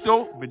go back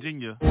though,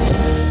 Virginia.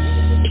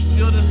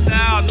 Feel the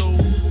style though,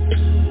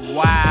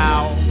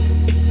 wow.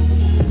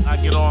 I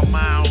get on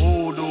mine,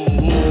 hold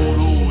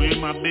in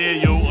my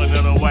bed, yo.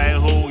 Another white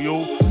hole,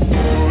 yo.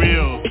 For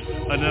real,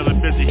 another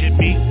bitch that hit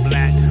me,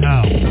 black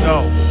out.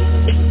 So,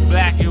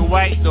 black and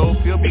white though,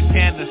 feel me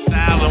panda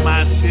style on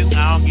my shit.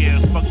 I don't give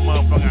a fuck,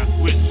 motherfucker, I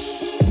switch.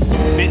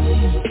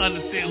 Bitch,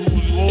 understand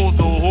who's hoes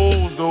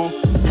though.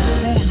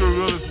 Who's the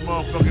realest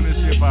motherfucker in this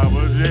shit, Papa?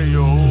 Yeah,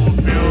 yo,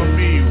 feel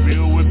me,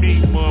 real with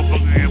me,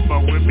 motherfucker, and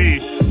fuck with me.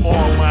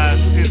 All my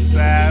shit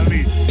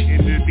silently, in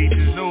the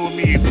beaches, know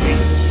me,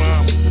 please,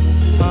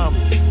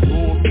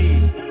 know me,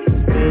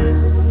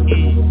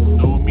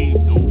 know me,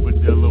 over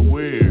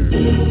Delaware.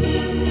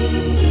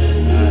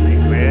 I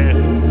declare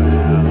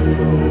style,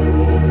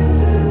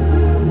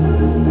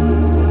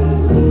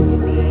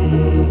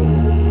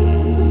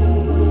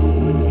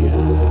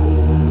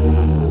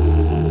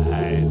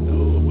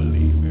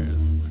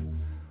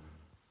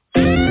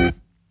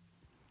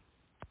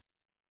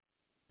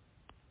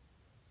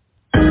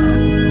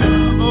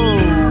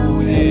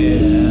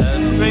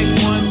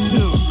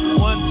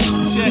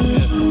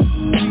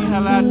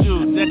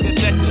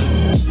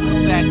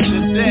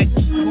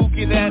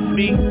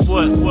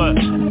 What?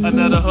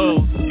 Another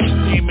hoe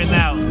screaming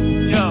out.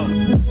 Yo,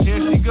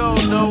 here she goes,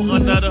 though.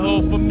 Another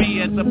hoe for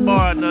me at the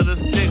bar. Another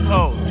sick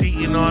hoe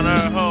cheating on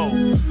her hoe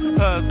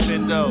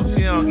husband, though.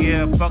 She don't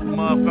give a fuck,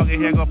 motherfucker.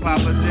 Here go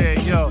Papa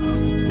J. Yo,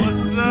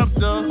 what's up,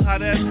 though? How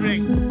that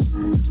drink?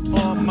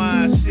 All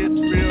my shit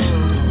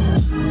real.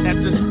 At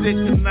the stick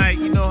tonight,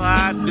 you know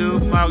how I do.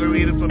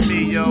 Margarita for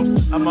me, yo.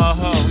 I'm a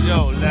hoe,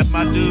 yo. That's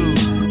my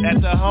dude.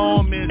 At the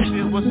home and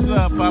shit, what's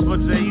up, Papa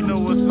J? You know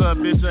what's up,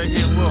 bitch? I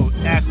hear, whoa,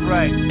 act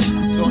right.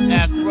 Don't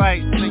act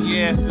right, sing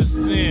your ass to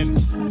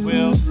sin.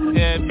 Well,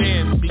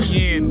 heaven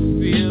begin,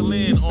 feel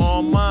in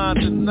on mine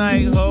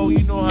tonight, ho.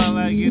 You know how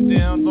I get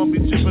down. Don't be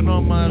tripping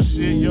on my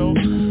shit, yo.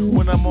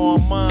 When I'm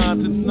on mine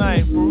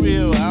tonight, for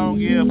real, I don't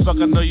give a fuck.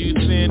 I know you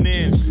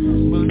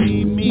sinning.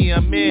 Believe me,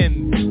 I'm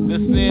in the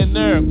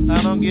sinner.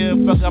 I don't give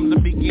a fuck. I'm the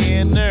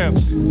beginner.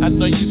 I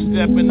know you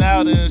stepping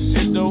out and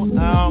shit, though.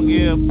 I don't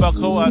give a fuck,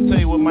 ho. I'll tell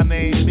you what my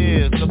name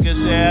is. Look at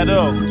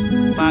Shadow,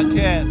 my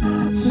cat.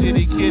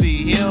 Shitty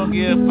kitty, he don't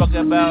give a fuck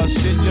about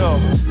shit, yo.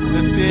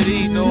 The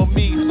city know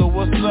me, so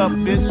what's up,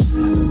 bitch?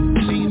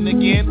 Cheating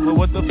again? Well,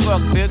 what the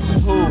fuck, bitch?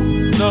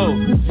 Who? No,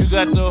 you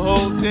got the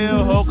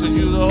hotel, ho, cause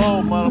you the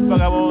hoe,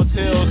 motherfucker, I won't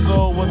tell,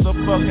 so what the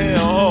fuck,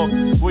 hell, ho?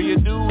 What you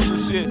doing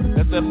the shit?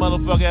 That's that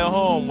motherfucker at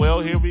home.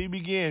 Well, here we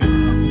begin.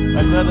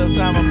 Another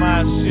time of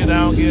my shit,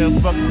 I don't give a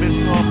fuck, bitch,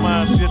 on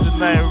my shit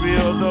tonight,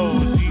 real though.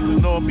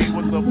 Jesus know me,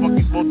 what the fuck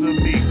you supposed to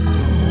be?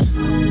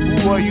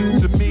 Who are you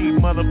to me,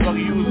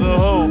 motherfucker? You's a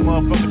hoe,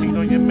 motherfucker. Cheat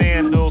on your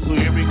man though, so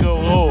here we go,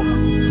 ho.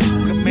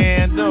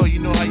 Commando, you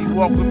know how you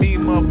walk with me,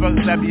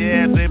 motherfucker. Slap your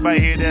ass, everybody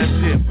hear that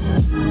shit.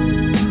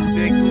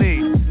 Big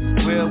Lee,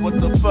 well, what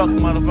the fuck,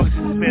 motherfucker? She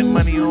spent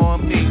money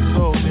on me,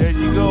 so there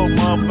you go,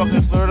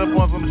 motherfucker. Stirred up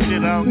on some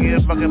shit. I don't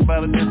give a fuck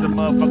about it. Just a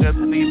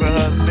motherfucker leave her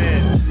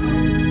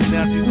husband.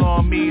 Now she's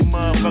on me,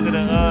 motherfucker,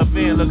 the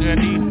oven. Look at her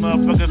knees,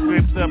 motherfucker,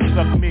 scrapes up,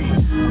 suck me.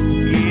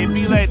 Yeah, it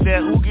be like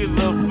that. Who gives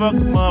a fuck,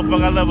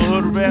 motherfucker? I love a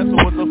hood rat, so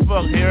what the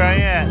fuck? Here I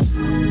am.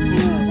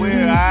 Ooh,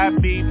 where I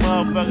be,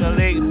 motherfucker,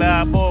 Lake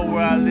Balboa,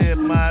 where I live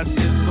my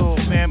shit. So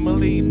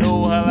family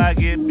know how I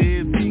get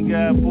busy.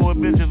 got 4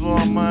 bitches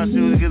on my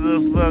shoe to get a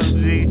fuck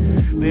G.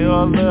 They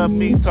all love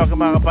me, talking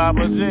about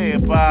Papa J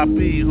and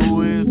Poppy.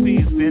 Who is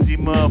he? Stingy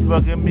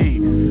motherfucking me.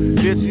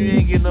 Bitch, you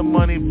ain't getting no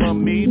money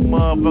from me.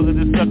 Motherfucker,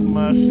 just suck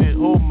my shit,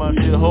 hold my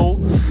shit, ho.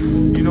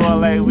 You know I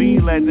like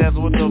weed like that, so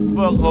what the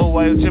fuck, ho?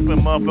 Why you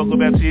tripping, motherfucker?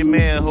 Back to your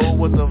man, ho.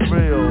 What the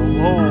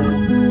real, ho?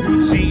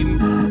 You cheating?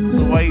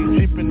 So why you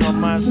tripping on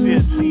my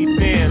shit?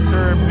 Cheapin',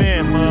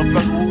 turpin',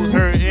 motherfucker, who's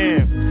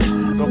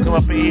hurtin'? Don't come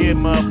up in here,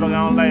 motherfucker,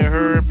 I don't like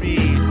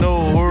herpes.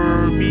 No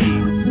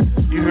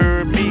herpes. You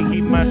heard me,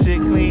 keep my shit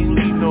clean,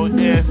 leave no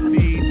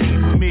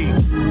STD for me.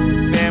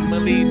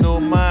 Family, no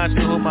mind,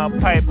 she hold my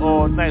pipe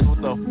all night.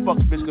 What the fuck,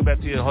 bitch, go back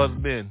to your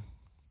husband.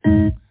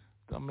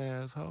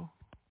 Dumbass hoe.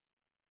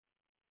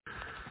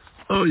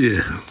 Oh,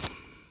 yeah.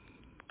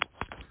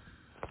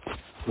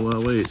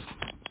 Well, wait.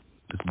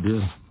 It's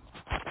Bill.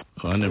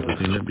 Oh, I never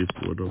seen that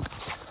before, though.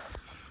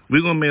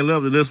 We're going to make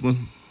love to this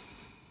one.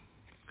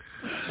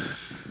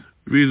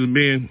 Reason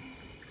being,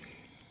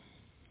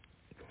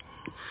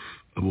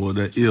 avoid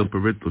that ill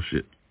parental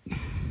shit.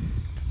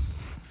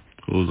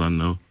 Hoes I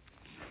know,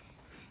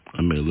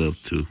 I made love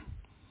to.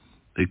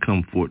 They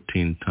come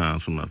 14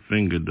 times from my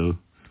finger, though,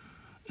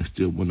 and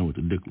still wonder what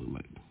the dick look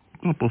like.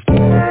 I'm supposed to...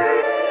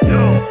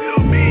 Yo,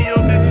 feel me, yo,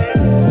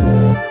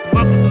 nigga.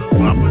 Welcome to the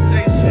proper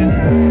day shit.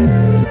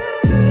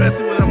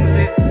 Especially when I'm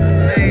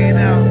laid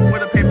out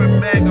with a paper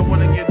bag. I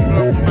wanna get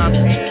drunk with my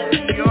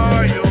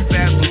PDR, yo,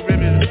 fast with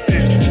ribbons and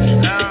shit.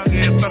 I don't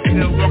give a fuck,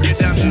 still walking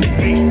down the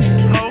street.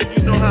 Ho,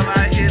 you know how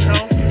I hit, ho?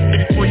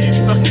 Before you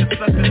suck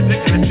this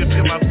dick and just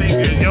feel my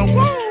finger, yo,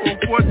 woo!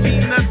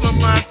 14 nuts on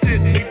my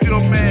shit, and you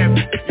feel mad.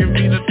 Give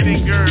me the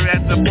finger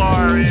at the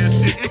bar and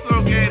shit. It's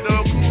okay,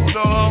 though, cool,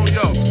 though,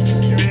 yo.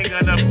 You ain't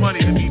got enough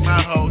money to be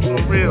my hoe, so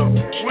real.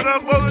 What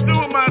I'm supposed to do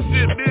with my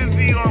shit?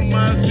 Busy on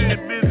my shit,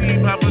 busy.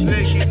 Papa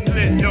J getting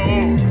lit, yo.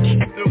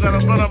 Still got a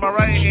blunt on my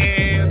right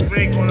hand,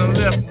 drink on the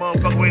left,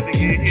 motherfucker, wait to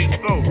get hit.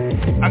 So,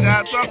 I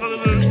gotta talk a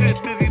little shit,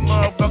 busy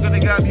motherfucker.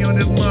 They got me on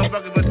this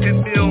motherfucker for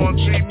 10 mil on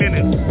 3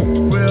 minutes.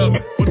 Well,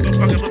 what the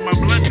fuck, I put my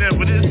blunt there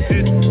for this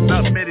shit.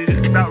 Not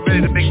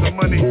ready to make some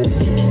money.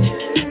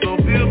 So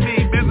feel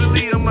me,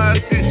 busily on my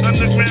shit.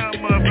 Underground,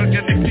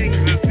 motherfucker, the kings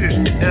and shit.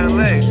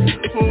 LA,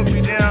 pull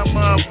me down,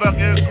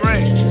 motherfucker,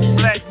 gray.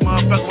 Black,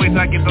 motherfucker, wait till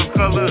I get those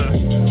colors.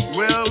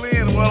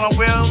 I'm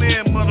well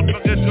in,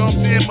 motherfucker, jumped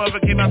in,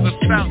 motherfucker, came out the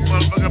spout,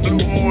 motherfucker, blue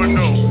horn,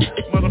 no.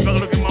 Motherfucker,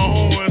 look at my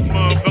horns,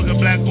 motherfucker,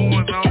 black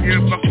horns, I don't give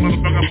a fuck,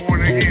 motherfucker, I'm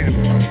born again.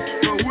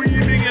 So when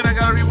you begin, I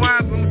gotta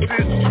rewind some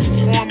shit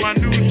on my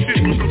new shit,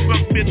 what the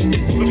fuck, bitch.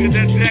 Look at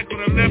that jack on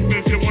the left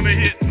and shit, wanna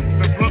hit.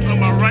 The blunt on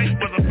my right,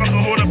 motherfucker,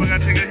 hold up, I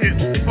gotta take a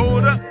hit.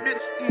 Hold up,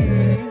 bitch.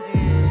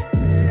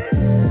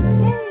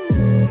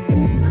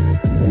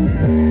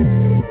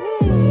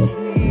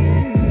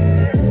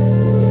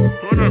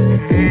 Hold up.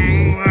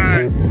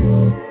 Alright.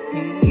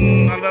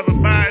 I love a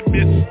bad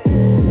bitch.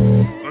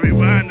 Let me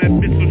wind that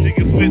bitch so she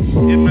can switch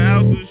in my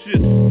house and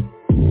shit.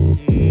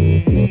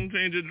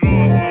 Change the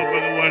drawers,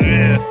 motherfucker, watch your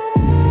ass.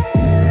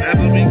 That's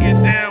when we get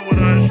down with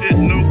our shit,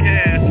 no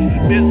cash.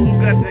 Bitch, who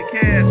got the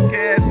cash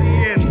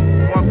in.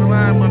 Walk the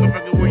line,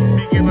 motherfucker, where you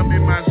begin up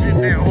in my shit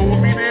now. Hold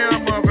me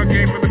down, motherfucker,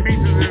 came from the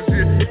beaches and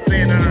shit.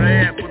 Laying under the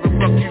ass, what the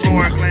fuck you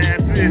going,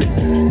 glass in?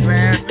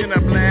 Glass in, I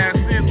blast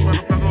in,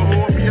 motherfucker,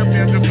 hold me up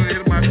there, just gonna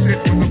hit my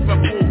shit, what the fuck,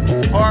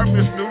 ooh.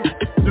 Harvest, dude.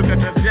 Look at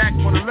that jack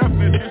on the left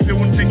and shit,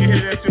 wouldn't take a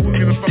hit of that shit,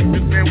 wouldn't get a fuck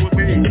this man with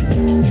me.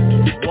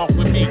 Walk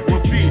with me,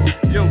 we'll be.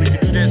 Yo, we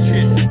can do that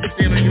shit. You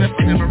stand on your left,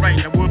 I'm on the right,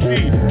 and we'll be.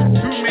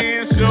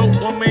 2-man show,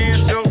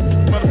 1-man show.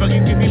 Motherfucker,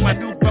 you give me my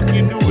new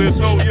fucking newest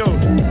hoe, yo.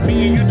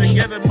 Me and you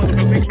together,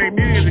 motherfucker, we made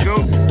millions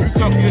ago. You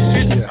talk your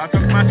shit, I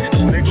talk my shit.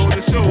 When they go to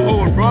the show,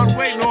 hold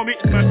Broadway, no, I'm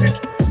eating my shit.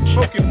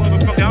 Smoking,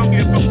 motherfucker, I don't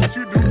give a fuck what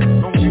you do.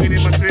 Don't you get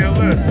in my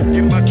trailer.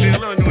 Get my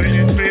trailer, no, it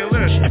ain't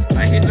trailer.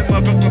 I hit the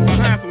motherfucker from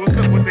behind, so what's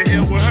up, what the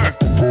hell with her?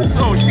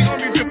 So, she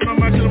gonna be tripping on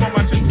my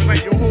shit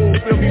tonight, yo, ho,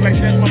 feel me like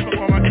that, motherfucker,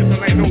 on my shit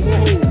tonight, no,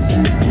 whoa.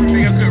 You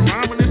think I could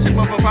rhyme with this shit,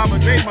 motherfucker, Papa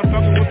J,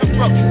 motherfucker, what the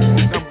fuck?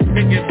 Now,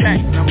 bring it back,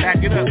 now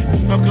back it up.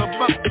 Fuck up,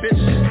 bitch,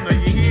 now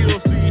your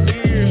heels to your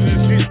ears and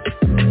shit.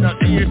 Now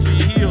ears to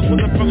your heels, what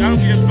the fuck, I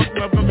don't give a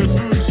fuck, motherfucker,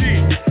 through shit.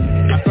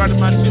 I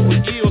started my shit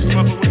with eels,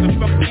 motherfucker, what the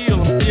fuck,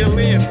 eel, I'm still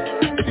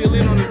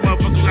in on this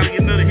motherfucker, gotta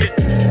get another hit.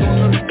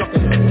 Don't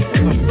motherfucker,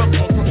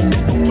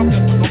 what the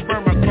fuck, don't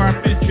burn my car,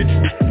 bitch.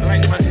 I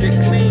like my shit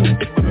clean,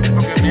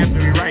 motherfucker, I'm after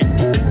me right.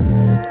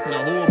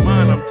 Now hold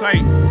mine, I'm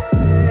tight.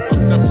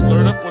 Fucked up,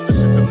 stirred up on this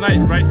shit tonight,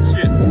 right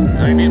shit.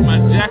 I ain't made my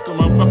jack on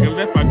my fucking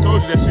left, I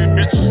told you that shit,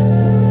 bitch.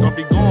 Don't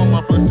be going,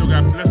 motherfucker, still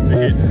got blessed to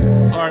hit.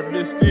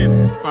 Harvest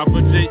in, Papa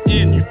J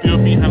in, you feel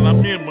me, how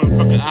I'm in,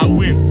 motherfucker, I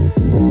win.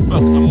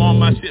 Fuck, I'm on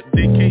my shit,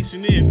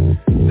 vacation in.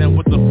 Now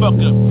what the fuck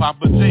up,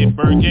 Papa J,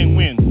 ByrdGang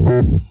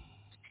win.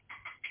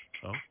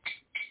 Oh.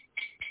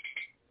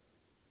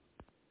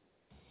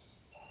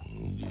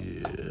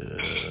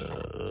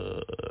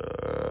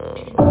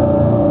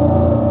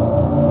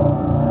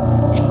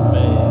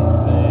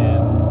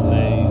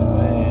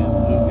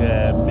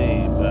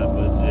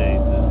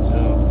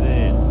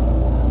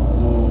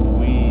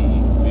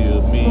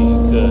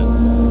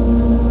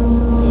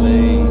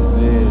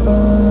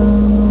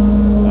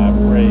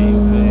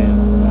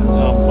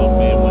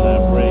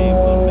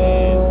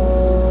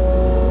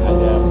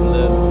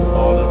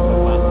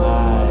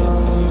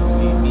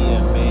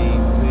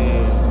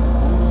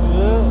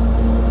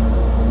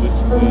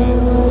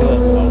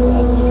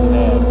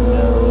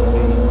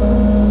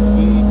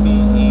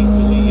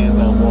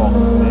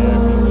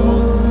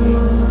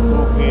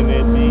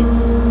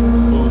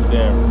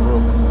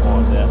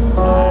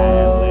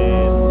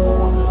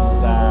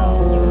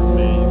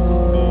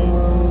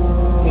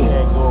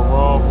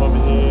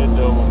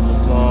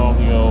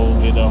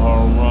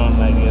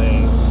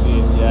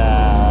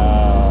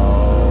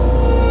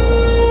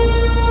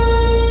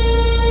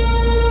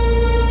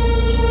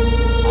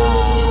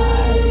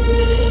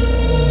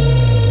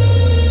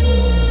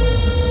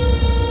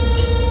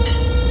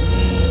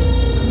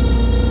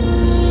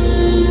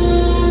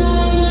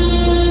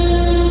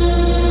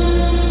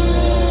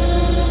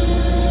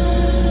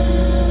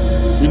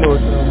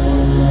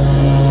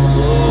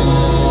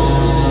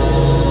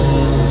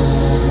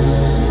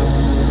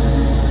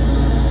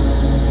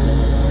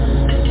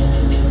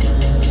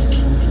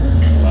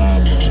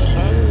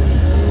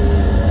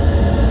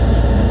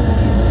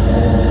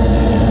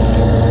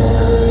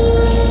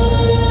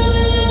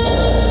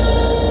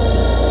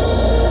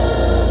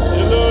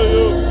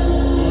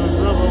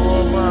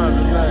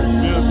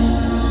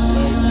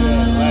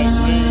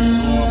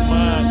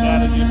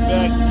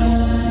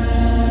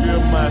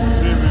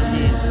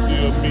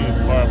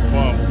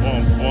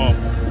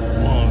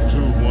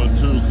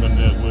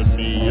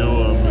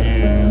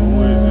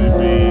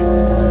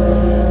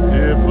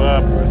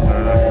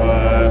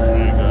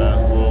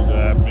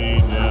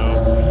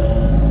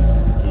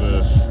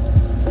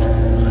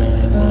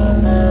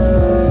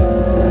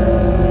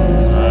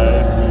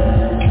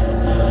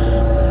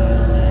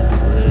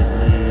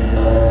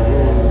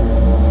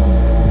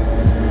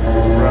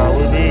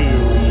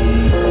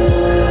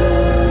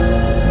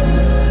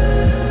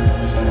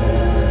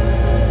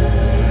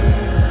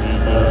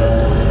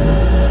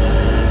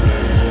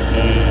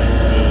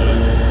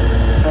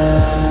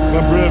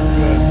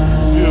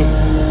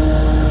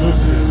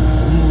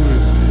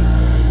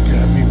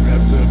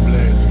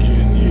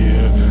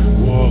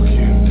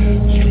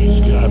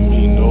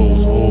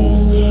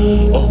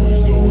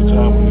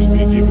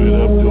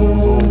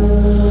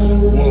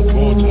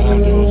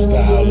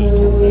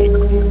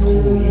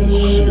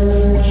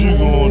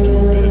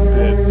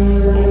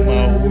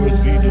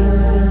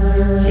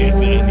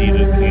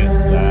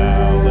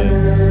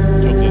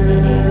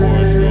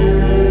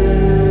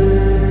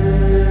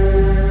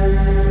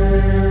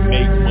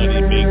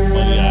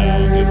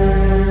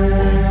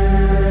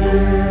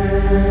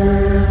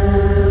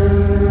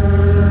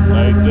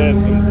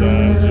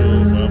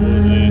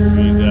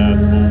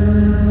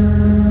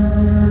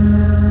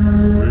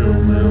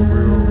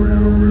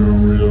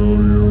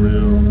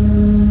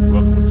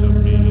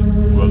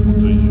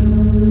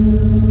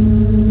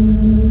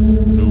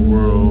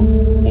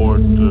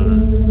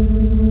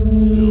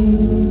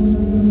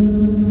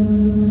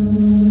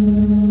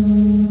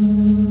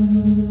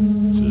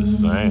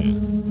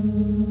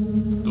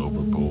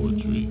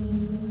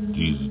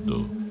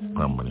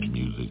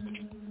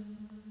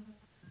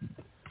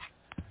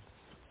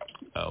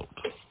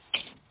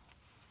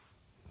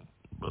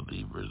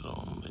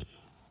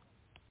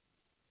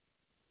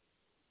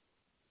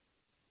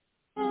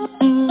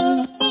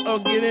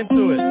 get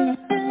into it.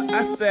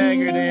 I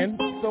staggered in.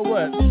 So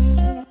what?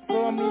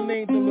 So I'm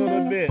linked a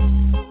little bit.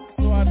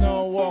 So I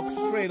don't walk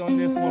straight on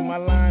this one. My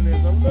line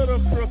is a little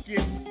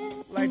crooked,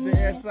 like the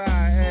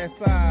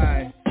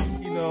SI.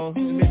 You know,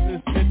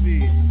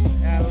 Mississippi,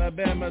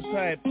 Alabama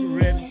type,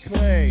 red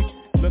clay.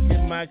 Look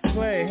at my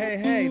clay.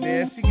 Hey,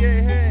 there she get.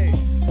 Hey,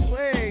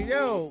 wait,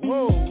 yo,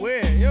 whoa,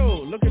 where,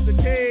 yo, look at the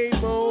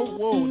cable.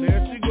 Whoa,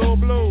 there she go,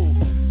 blow.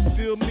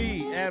 Feel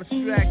me,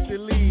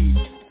 abstractly.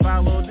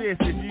 Follow this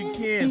if you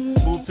can.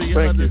 Move to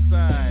your other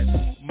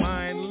side.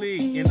 Mind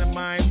leak in the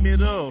mind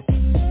middle.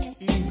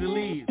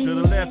 Easily to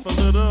the left a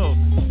little.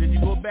 Then you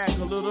go back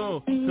a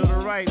little to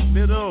the right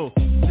middle.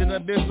 Then a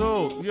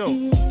bizzle. Yo,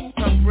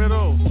 tongue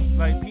brittle.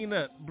 Like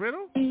peanut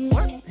brittle?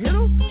 What?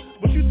 Hiddle?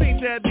 What you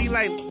think that'd be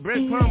like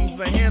breadcrumbs,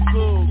 a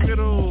handful,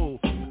 griddle.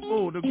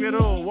 Oh, the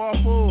griddle,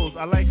 waffles.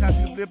 I like how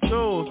you flip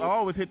those. I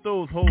always hit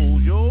those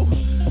holes, yo.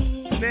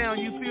 Now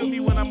you feel me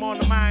when I'm on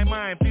the mind,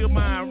 feel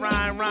mine,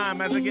 rhyme,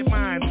 as I get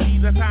mine.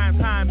 Please the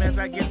time, as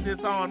I get this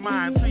on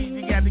mine. Please,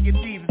 you got to get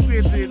these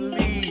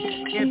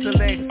physically,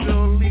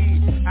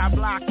 intellectually. I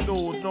block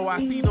those, no, I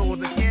see those,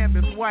 the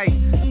canvas white.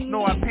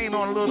 No, I paint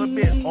on a little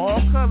bit,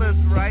 all colors,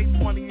 right?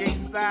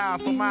 28 style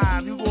for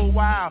mine, you go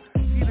wild.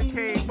 See the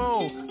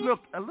cable,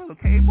 look, a little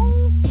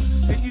cable.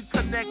 Then you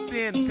connect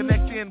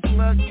in,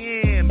 plug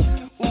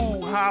in.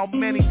 Ooh, how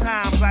many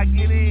times I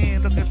get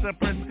in. Look at the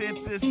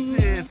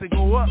percentages, it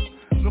go up.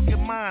 Look at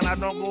mine, I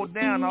don't go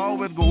down, I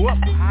always go up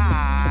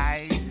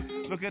high.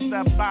 Look at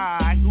the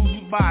buy,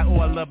 who's by? Oh,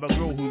 I love a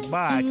girl who's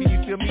by. Can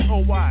you feel me?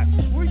 Oh, why?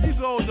 Where'd you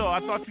go, though? I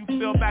thought you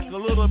fell back a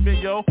little bit,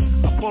 yo.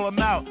 I pull them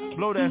out,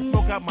 blow that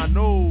smoke out my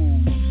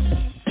nose.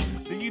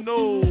 Then you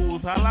know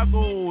how I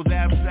goes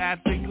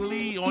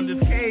abstractly on this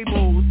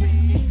cable,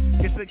 see?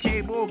 It's a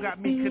cable,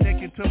 got me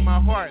connected to my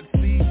heart,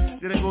 see?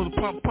 Then it goes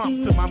pump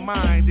to my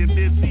mind, then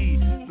busy.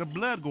 The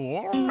blood go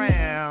all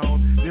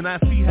around. Then I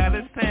see how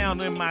this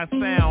sound in my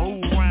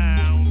sound, ooh,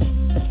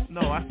 round.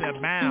 No, I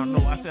said bound,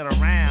 no, I said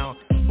around.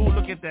 Ooh,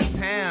 look at that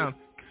town.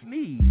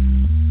 Sneeze.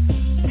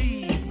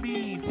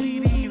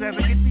 These, as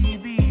I get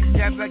these,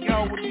 as I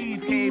go with these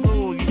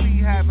cables. You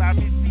see how I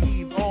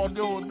receive all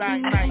those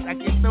night, I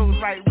get those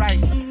right.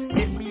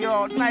 Hit me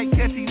all night,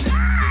 cause she's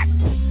hot.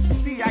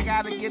 See, I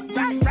gotta get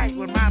right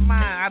with my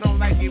mind. I don't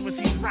like it when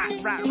she's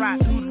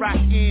rock, who's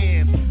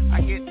rockin'.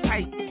 I get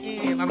tight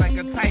in, I'm like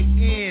a tight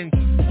end.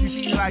 You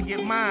see how I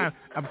get mine,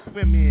 I'm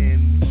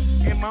swimming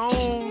in my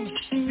own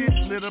shit,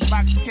 little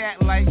box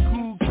cat like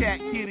cool cat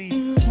kitty.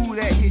 Who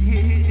that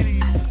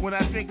hitty. When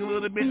I think a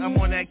little bit, I'm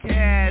on that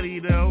caddy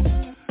though.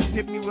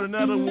 Hit me with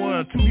another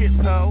one, 2 hits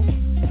though.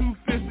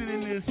 2-fisted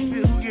in this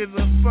shit, who gives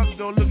a fuck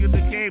though? Look at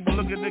the cable,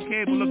 look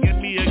at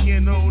me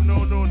again. No,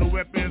 the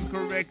weapon's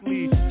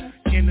correctly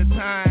in the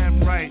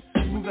time right.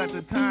 Who got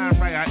the time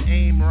right? I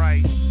aim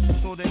right.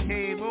 So the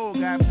cable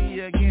got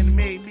me again,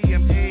 maybe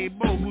I'm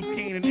able. Who's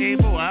Cain and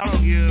Abel? I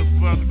don't give a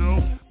fuck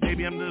though.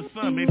 Maybe I'm the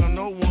son, maybe I'm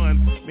no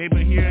one. Maybe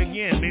I'm here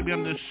again, maybe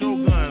I'm the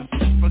shogun.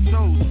 For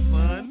so,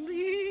 son.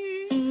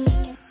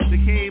 The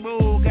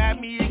cable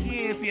got me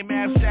again, see I'm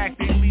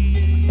abstractly.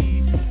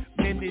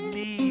 Bended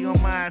knee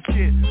on my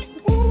shit.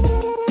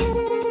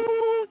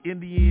 Ooh, in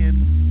the end.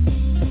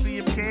 See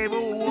him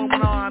cable,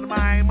 woman on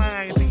my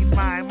mind. See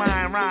my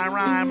mind,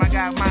 rhyme. I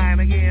got mine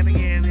again.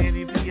 And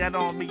you see I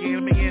don't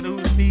begin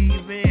to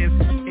sneeze in.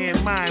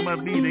 And mine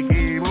must be the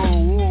cable.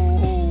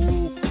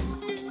 Oh,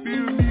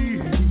 feel me.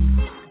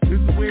 This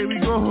is where we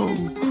go.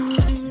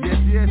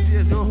 Yes,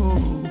 yo.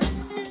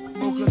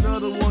 Smoke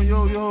another one, yo.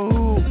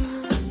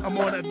 I'm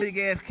on that big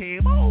ass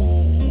cable.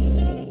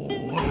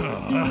 Oh,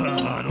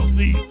 I don't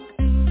see.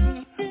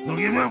 Don't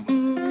give up.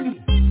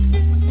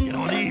 Get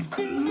on these.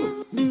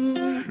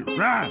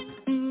 Ride.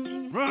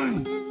 Run.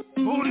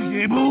 Hold the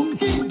cable.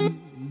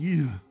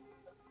 Yeah.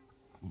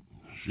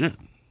 Shit.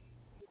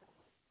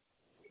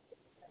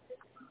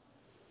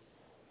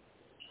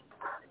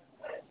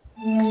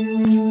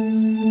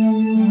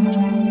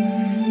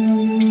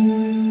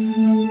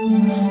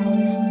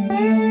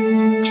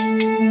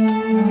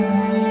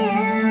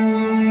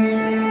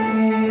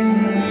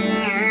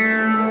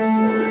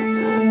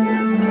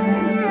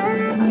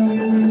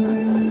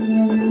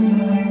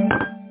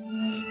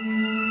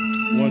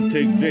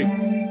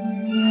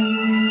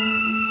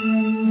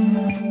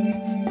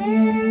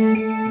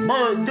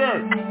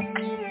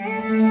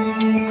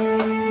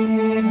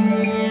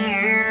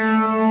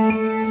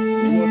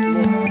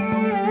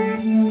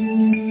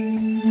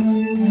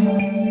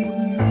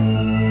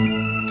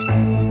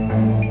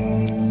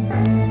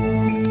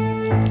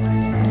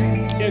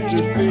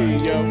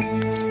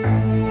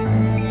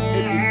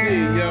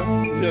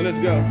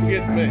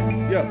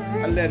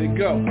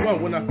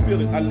 When I feel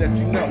it, I let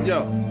you know,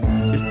 yo.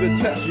 It's the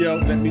touch, yo.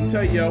 Let me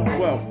tell yo.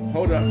 Well,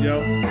 hold up, yo.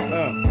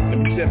 Let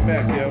me step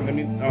back, yo. Hold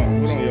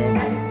on, yo.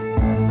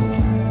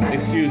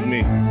 Excuse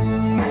me.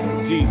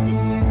 Jesus,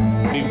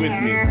 be with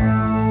me.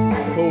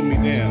 Hold me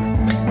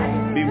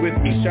down. Be with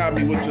me. Shower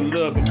me with your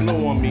love and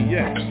blow on me,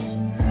 yes.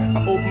 I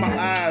open my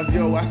eyes,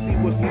 yo, I see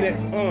what's next,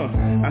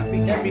 I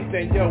see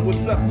everything, yo,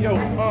 what's up, yo,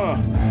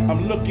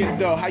 I'm looking,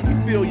 though, how you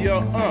feel, yo,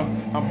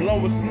 I'm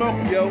blowing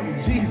smoke, yo,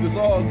 Jesus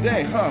all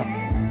day,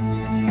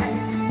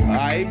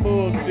 I ain't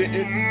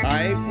bullshitting,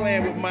 I ain't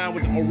playing with mine,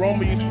 with the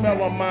aroma you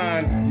smell on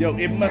mine, yo,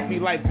 it must be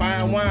like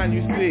fine wine,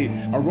 you see,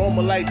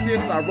 aroma like this,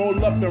 I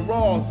roll up the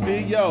raw,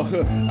 see, yo,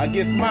 I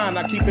get mine,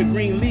 I keep it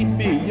green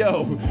leafy,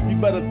 yo, you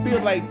better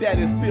feel like that,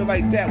 it's feel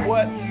like that,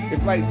 what?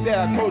 It's like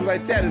that, I told you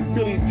like that, it's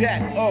Billy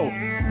Jack,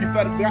 you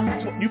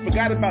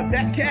forgot about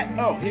that cat?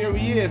 Oh, here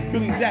he is,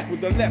 Billy Jack with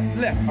the left,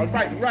 right,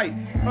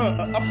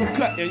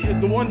 uppercut, and it's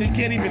the one that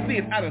can't even see,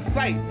 it's out of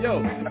sight,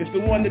 yo, it's the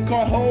one that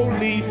call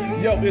holy,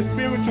 yo, it's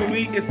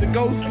spiritually, it's the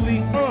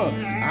ghostly,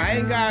 I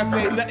ain't gotta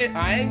say nothing,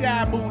 I ain't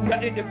gotta move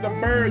nothing, it's the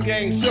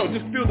ByrdGang show,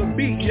 just feel the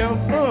beat, yo,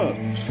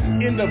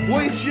 in the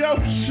voice, yo,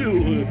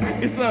 shoot,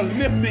 it's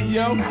unlifted,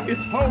 yo,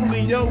 it's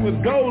holy, yo, it's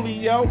goalie,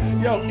 yo,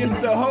 it's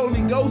the Holy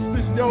Ghost,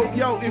 yo,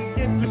 it's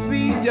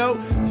intercede, yo,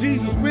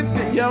 Jesus with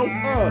it, yo,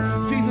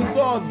 Jesus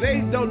all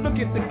day, though, look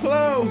at the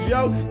clothes,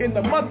 yo, in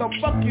the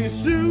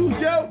motherfucking shoes,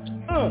 yo,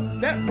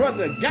 that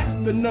brother got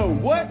to know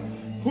what?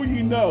 Who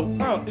you know?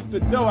 It's the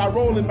dough I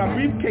roll in my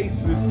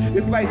briefcases.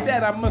 It's like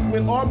that, I must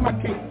win all my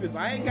cases.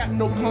 I ain't got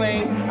no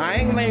claim, I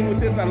ain't lame with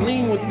this, I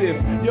lean with this.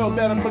 Yo,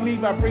 better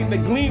believe I bring the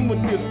gleam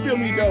with this. Feel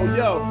me though,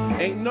 yo,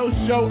 ain't no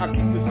show, I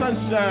keep the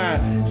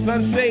sunshine.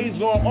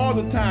 Sunshades on all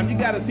the time, you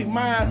gotta see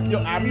mine. Yo,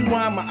 I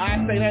rewind my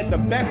eyes, say that's the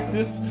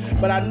bestest.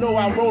 But I know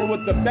I roll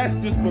with the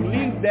bestest,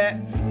 believe that.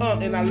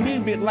 And I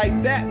leave it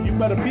like that, you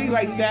better be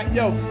like that,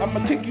 yo. I'ma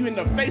kick you in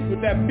the face with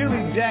that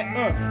Billy Jack,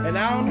 and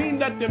I don't mean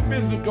nothing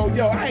physical,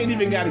 yo. I ain't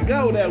even gotta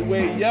go that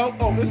way, yo.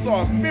 Oh, it's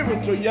all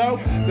spiritual, yo.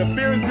 The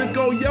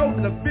physical, yo.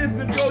 The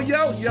physical,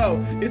 yo.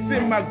 It's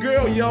in my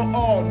girl, yo,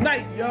 all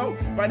night, yo.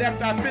 Right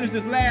after I finish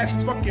this last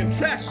fucking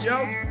track,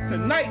 yo.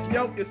 Tonight,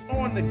 yo, it's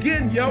on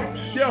again, yo.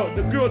 Yo,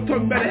 the girl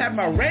told me better have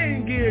my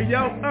rain gear,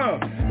 yo.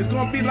 It's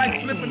gonna be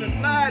like slipping and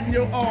sliding,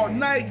 yo, all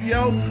night,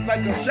 yo. Like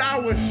a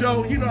shower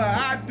show, you know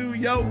how I do,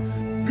 yo.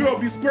 Girl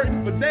be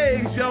squirting for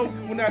days, yo.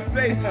 When I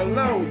say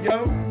hello,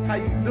 yo. How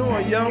you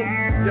doing, yo?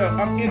 Yo,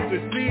 I'm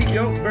intercede,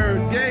 yo.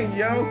 ByrdGang,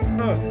 yo.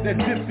 That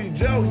Gypsy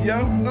Joe,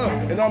 yo.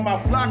 And on my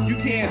block, you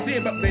can't see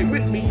it, but they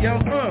with me, yo.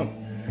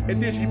 And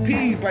then she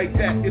pees like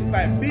that, it's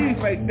like bees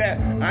like that.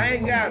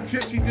 I ain't got a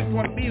trip, she just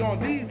wanna be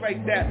on these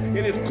like that. And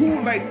it's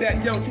cool like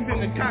that, yo, she's in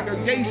the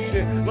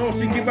congregation. Long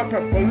as she give up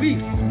her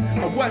beliefs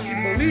of what she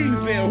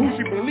believes in, who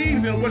she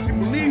believes in, what she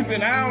believes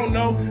in, I don't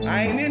know.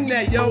 I ain't in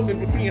that, yo,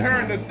 it's between her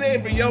and the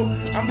Savior, yo.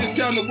 I'm just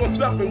telling her what's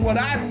up and what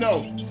I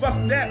know.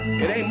 Fuck that,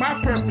 it ain't my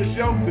purpose,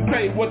 yo, to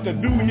tell you what to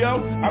do,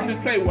 yo. I'm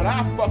just telling you what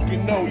I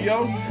fucking know,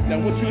 yo.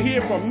 Now what you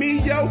hear from me,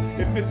 yo,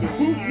 if it's the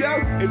truth,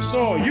 yo, it's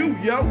on you,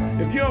 yo.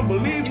 If you don't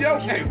believe, yo,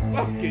 hey,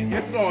 fuck it,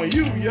 it's on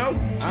you, yo.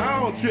 I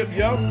don't trip,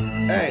 yo.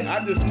 Hey,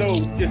 I just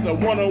know it's a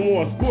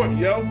one-on-one sport,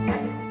 yo.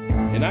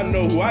 And I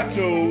know who I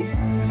chose.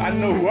 I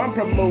know who I'm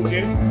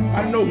promoting.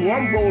 I know who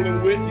I'm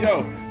rolling with,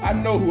 yo. I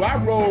know who I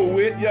roll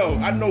with, yo.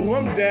 I know who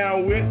I'm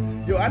down with.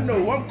 Yo, I know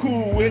who I'm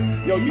cool with.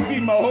 Yo, you be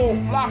my whole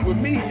flock with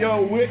me,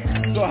 yo, with.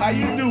 So how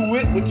you do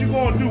with? What you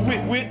gonna do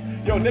with?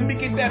 Yo, let me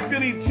get that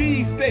Philly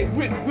cheesesteak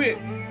with.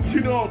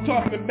 You know what I'm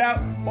talking about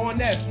on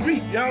that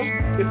street, yo.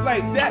 It's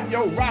like that,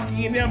 yo.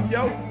 Rocky and them,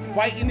 yo.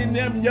 Fighting in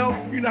them, yo.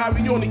 You know how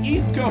we do on the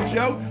East Coast,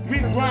 yo. We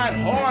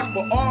grind hard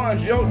for ours,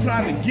 yo.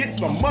 Trying to get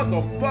some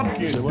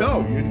motherfucking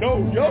dough, you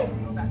know, yo.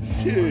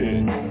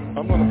 Shit.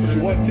 I'm gonna put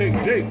it one take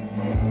Jake.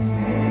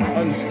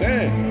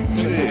 Understand?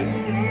 Shit.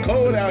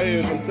 Cold out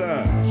here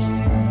sometimes.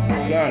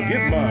 Trying to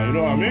get mine, you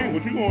know what I mean?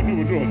 What you gonna do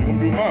with yours? You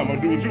gonna do mine, I'm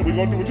gonna do with you. We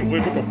gonna do with you.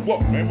 Wait, what the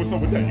fuck, man? What's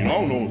up with that? You know, I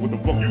don't know what the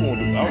fuck you gonna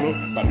do. I don't know.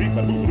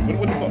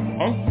 What the fuck?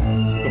 Huh?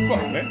 What the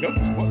fuck, man? Yo,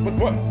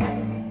 what?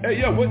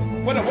 Hey, yo, what?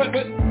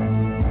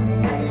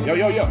 Yo.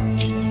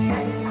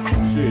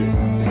 Shit.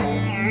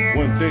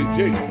 One thing,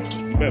 Jake.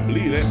 Better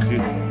believe that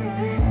shit.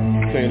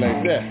 Say it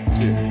like that.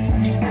 Shit.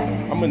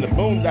 I'm in the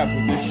boondocks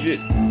with this shit.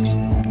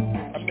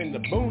 I'm in the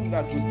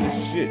boondocks with this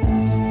shit.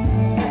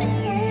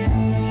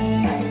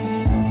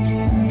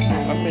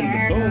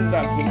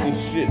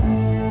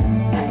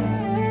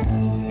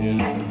 Yeah,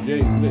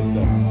 Jay's lit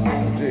though.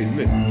 Jay's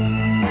lit.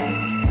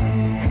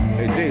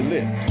 Hey, Jay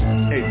lit.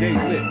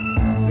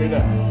 Straight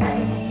up.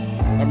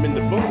 I'm in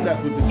the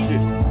boondocks with this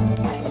shit.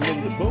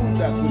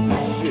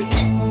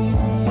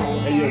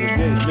 Hey, yo, the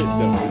Jay's lit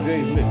though. The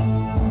Jay's lit.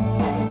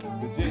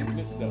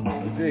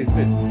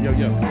 Yo.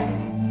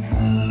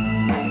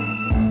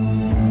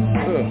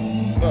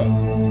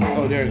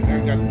 Oh, there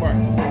got the mark.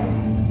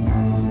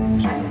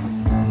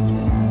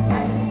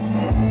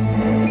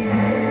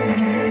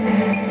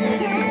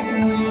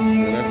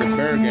 That's the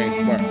ByrdGang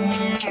spark.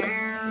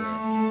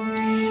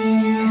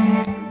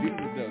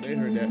 Yeah. They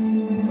heard that.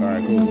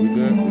 Alright, cool. We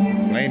good?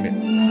 Blame it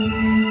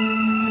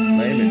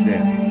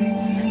then.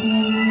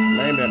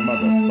 Blame that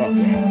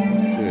motherfucker.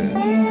 Shit.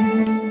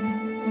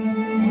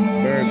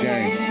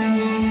 ByrdGang.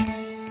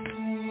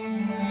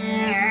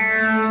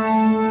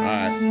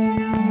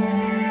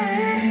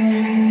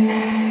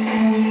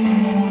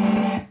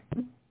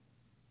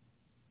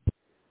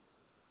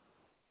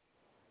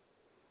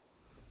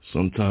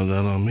 Sometimes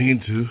I don't mean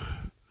to.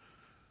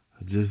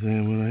 I just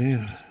am what I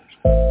am.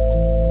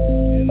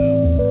 You know?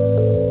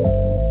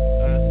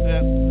 I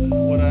accept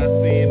what I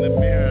see in the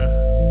mirror.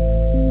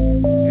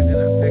 And then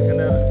I take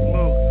another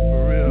smoke,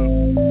 for real.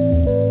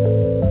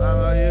 How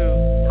about you?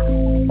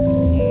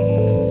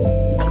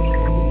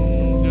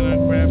 Then I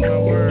grab my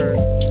word.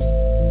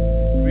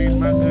 Read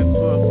my good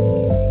book.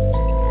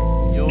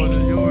 Yours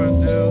is yours,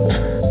 dude.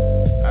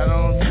 I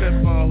don't trip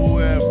on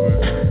whoever.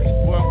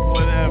 Fuck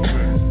whatever.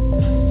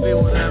 See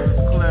whatever's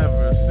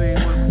clever. See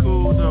what's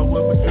cool though.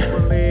 What would you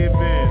believe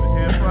in?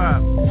 Hip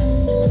hop,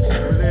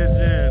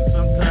 religion.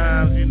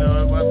 Sometimes, you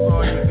know, if that's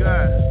all you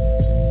got,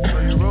 so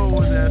you roll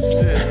with that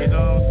shit. You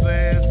know what I'm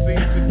saying? See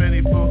too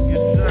many folks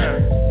get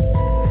shot.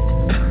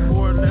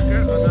 Pour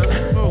liquor,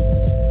 another smoke.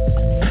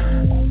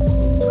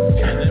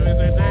 And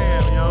everything,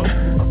 damn, yo.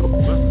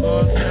 What's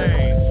gonna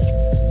change?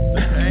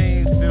 The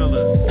pain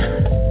stiller.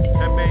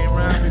 That main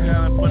rhyme you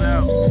gotta put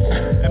out.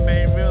 That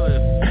main realist.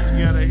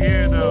 You gotta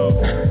hear though.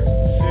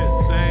 Shit,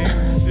 same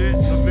shit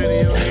in the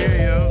video here,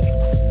 yo.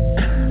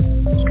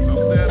 I'm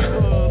that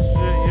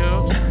bullshit, yo.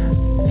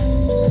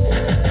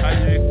 How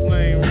you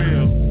explain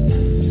real?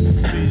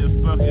 Be your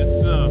fucking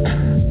self.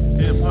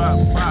 Hip hop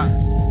pop.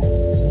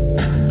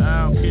 I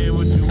don't care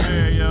what you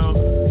wear, yo.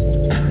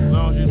 As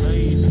long as you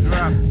leave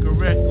drop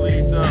correctly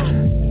though.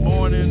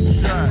 Morning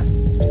shot.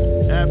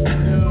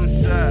 Afternoon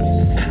shot.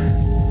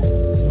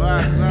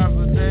 5 times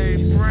a day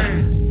pray.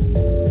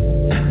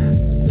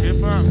 Hip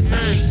hop,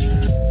 yeah.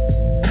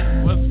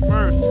 What's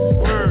first?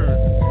 Word.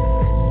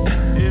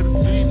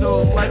 MC no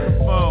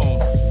microphone.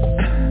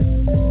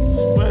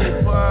 Sweaty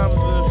palms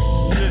and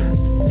shit.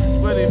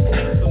 Sweaty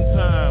feet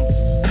sometimes.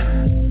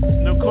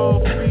 No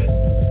cold feet.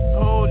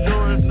 Hold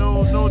yours, no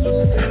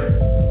dispute.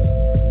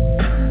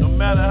 No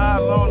matter how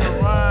long the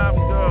rhyme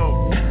go.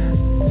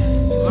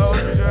 As long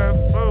as you got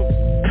smoke.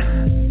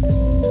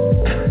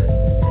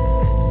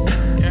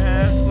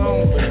 Cash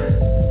only.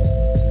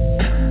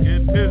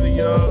 Get busy,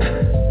 y'all.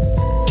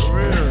 For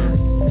real.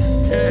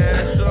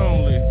 Cash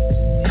only.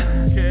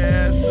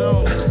 Cash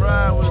only.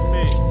 Ride with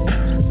me.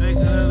 Take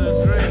another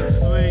drink,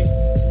 sweet.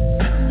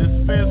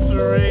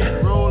 Dispensary.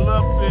 Roll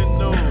up in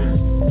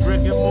those.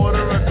 Brick and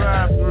mortar or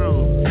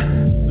drive-through.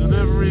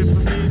 Delivery for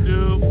me,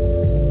 dude.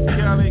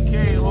 Cali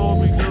can't hold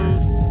me, dude.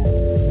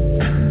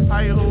 How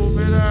you hold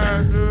me down,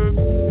 dude?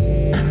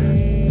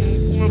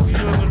 Smoky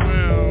on the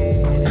ground.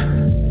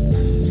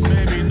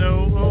 Baby, no,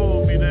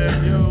 hold me there,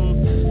 yo.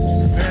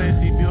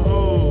 Vanity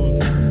behold.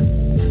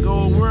 Go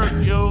work,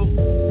 yo.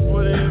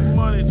 Put in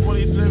money,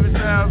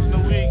 $27,000 a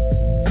week.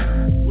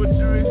 What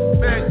you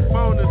expect?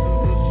 Bonuses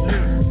and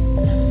shit.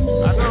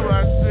 I know I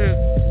shit.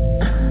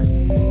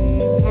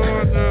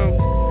 Oh no.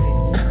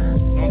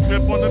 Don't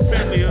trip on the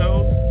Bentley, ho.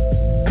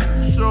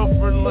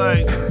 Chauffeur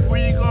like,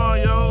 where you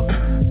going, yo?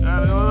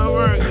 Gotta go to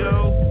work, yo.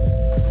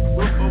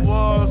 Wolf of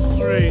Wall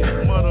Street,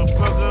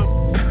 motherfucker.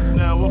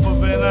 Now Wolf of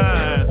Van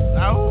Nuys.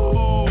 Ow.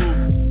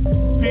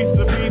 Piece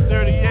of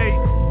B38.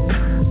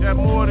 Got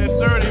more than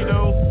 30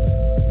 though.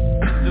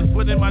 Just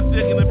putting my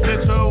dick in the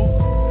bitch hole.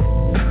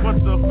 What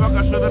the fuck?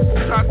 I should've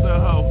shot the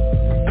hoe.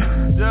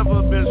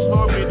 Devil bitch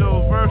taught me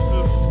those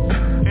verses.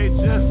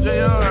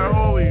 HSJR,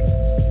 holy.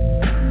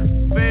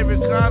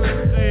 Favorite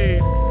college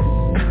team.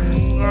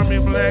 Army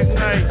Black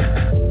Knight.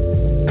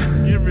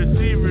 Get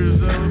receivers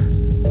though.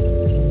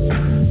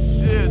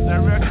 Shit,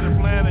 direct the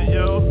planet,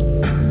 yo.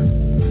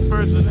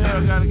 Personnel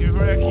gotta get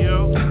wrecked,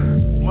 yo.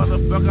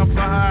 Motherfucker, I'm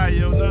for high,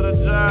 yo. Another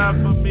job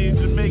for me.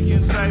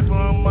 Jamaican type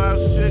on my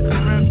shit.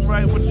 Correct,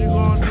 right? What you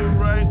gonna do,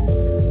 right?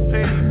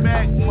 Pay me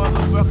back,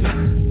 motherfucker.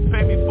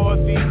 Pay me for a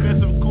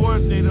defensive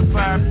coordinator,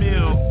 $5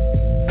 million.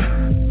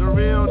 The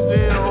real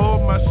deal,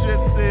 hold my shit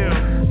still.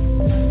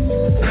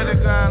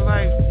 Pentagon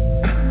life.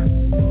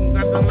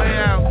 Got the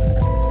layout.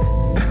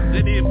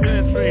 They need to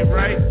penetrate,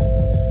 right?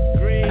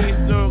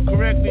 Greens though,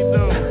 correctly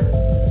though.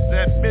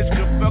 That bitch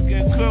can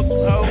fucking cook,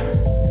 ho.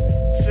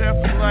 Chef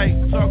like,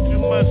 talk too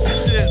much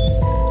shit.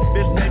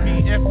 Bitch may be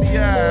FBI,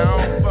 I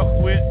don't fuck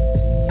with.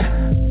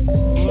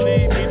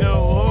 Believe me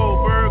though, whole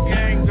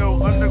ByrdGang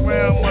though,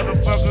 underground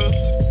motherfuckers.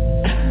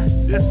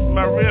 This is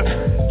my riff.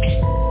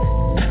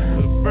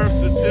 The birth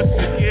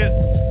certificate.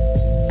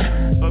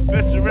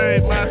 Obituary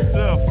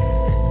myself.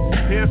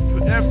 Here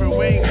forever,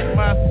 wings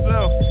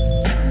myself.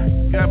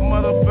 Got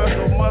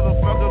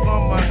motherfuckers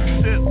on my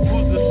shit.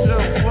 Who's the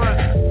shelf? What?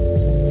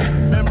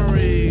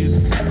 Memories.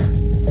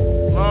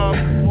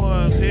 Lost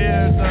ones,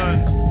 here done.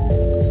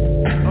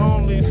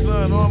 Only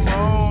son on my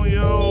own,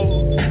 yo.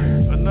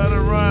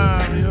 Another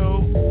rhyme, yo.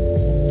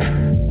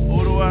 Who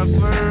do I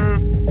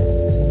serve?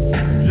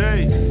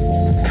 Jay.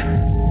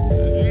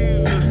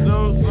 Jesus,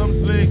 though, some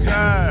say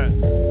God.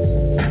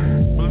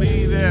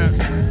 Believe that.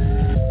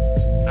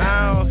 I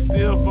don't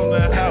steal from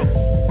the house.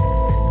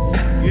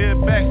 Give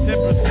back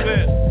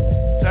 10%.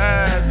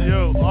 Tithes,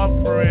 yo,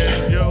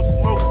 offerings, yo.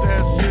 Smoke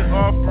that shit,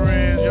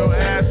 offerings, yo.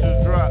 Ashes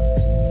drop.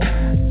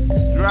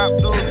 Drop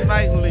those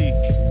nightly.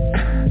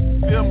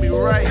 Feel me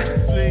right,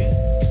 see?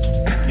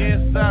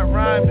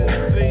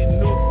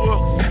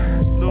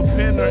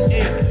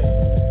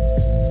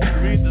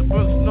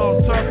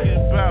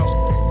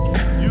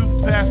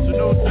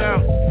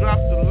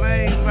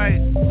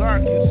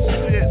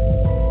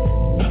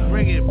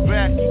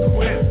 back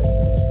equipped.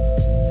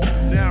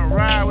 Now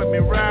ride with me,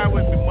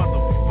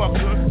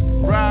 motherfucker.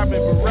 Ride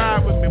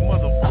with me,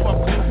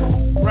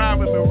 motherfucker. Ride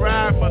with me,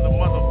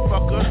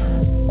 motherfucker.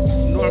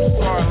 North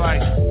Star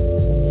light.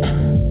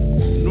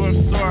 North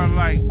Star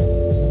light.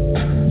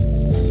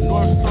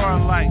 North Star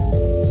light.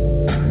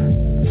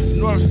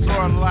 North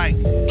Star light.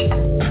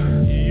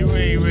 You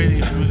ain't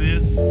ready for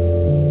this.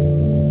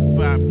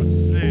 5%.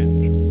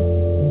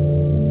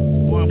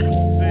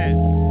 1%.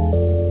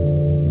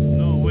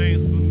 No ways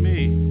for me.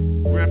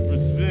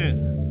 Represent.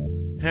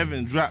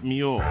 Heaven dropped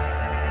me off.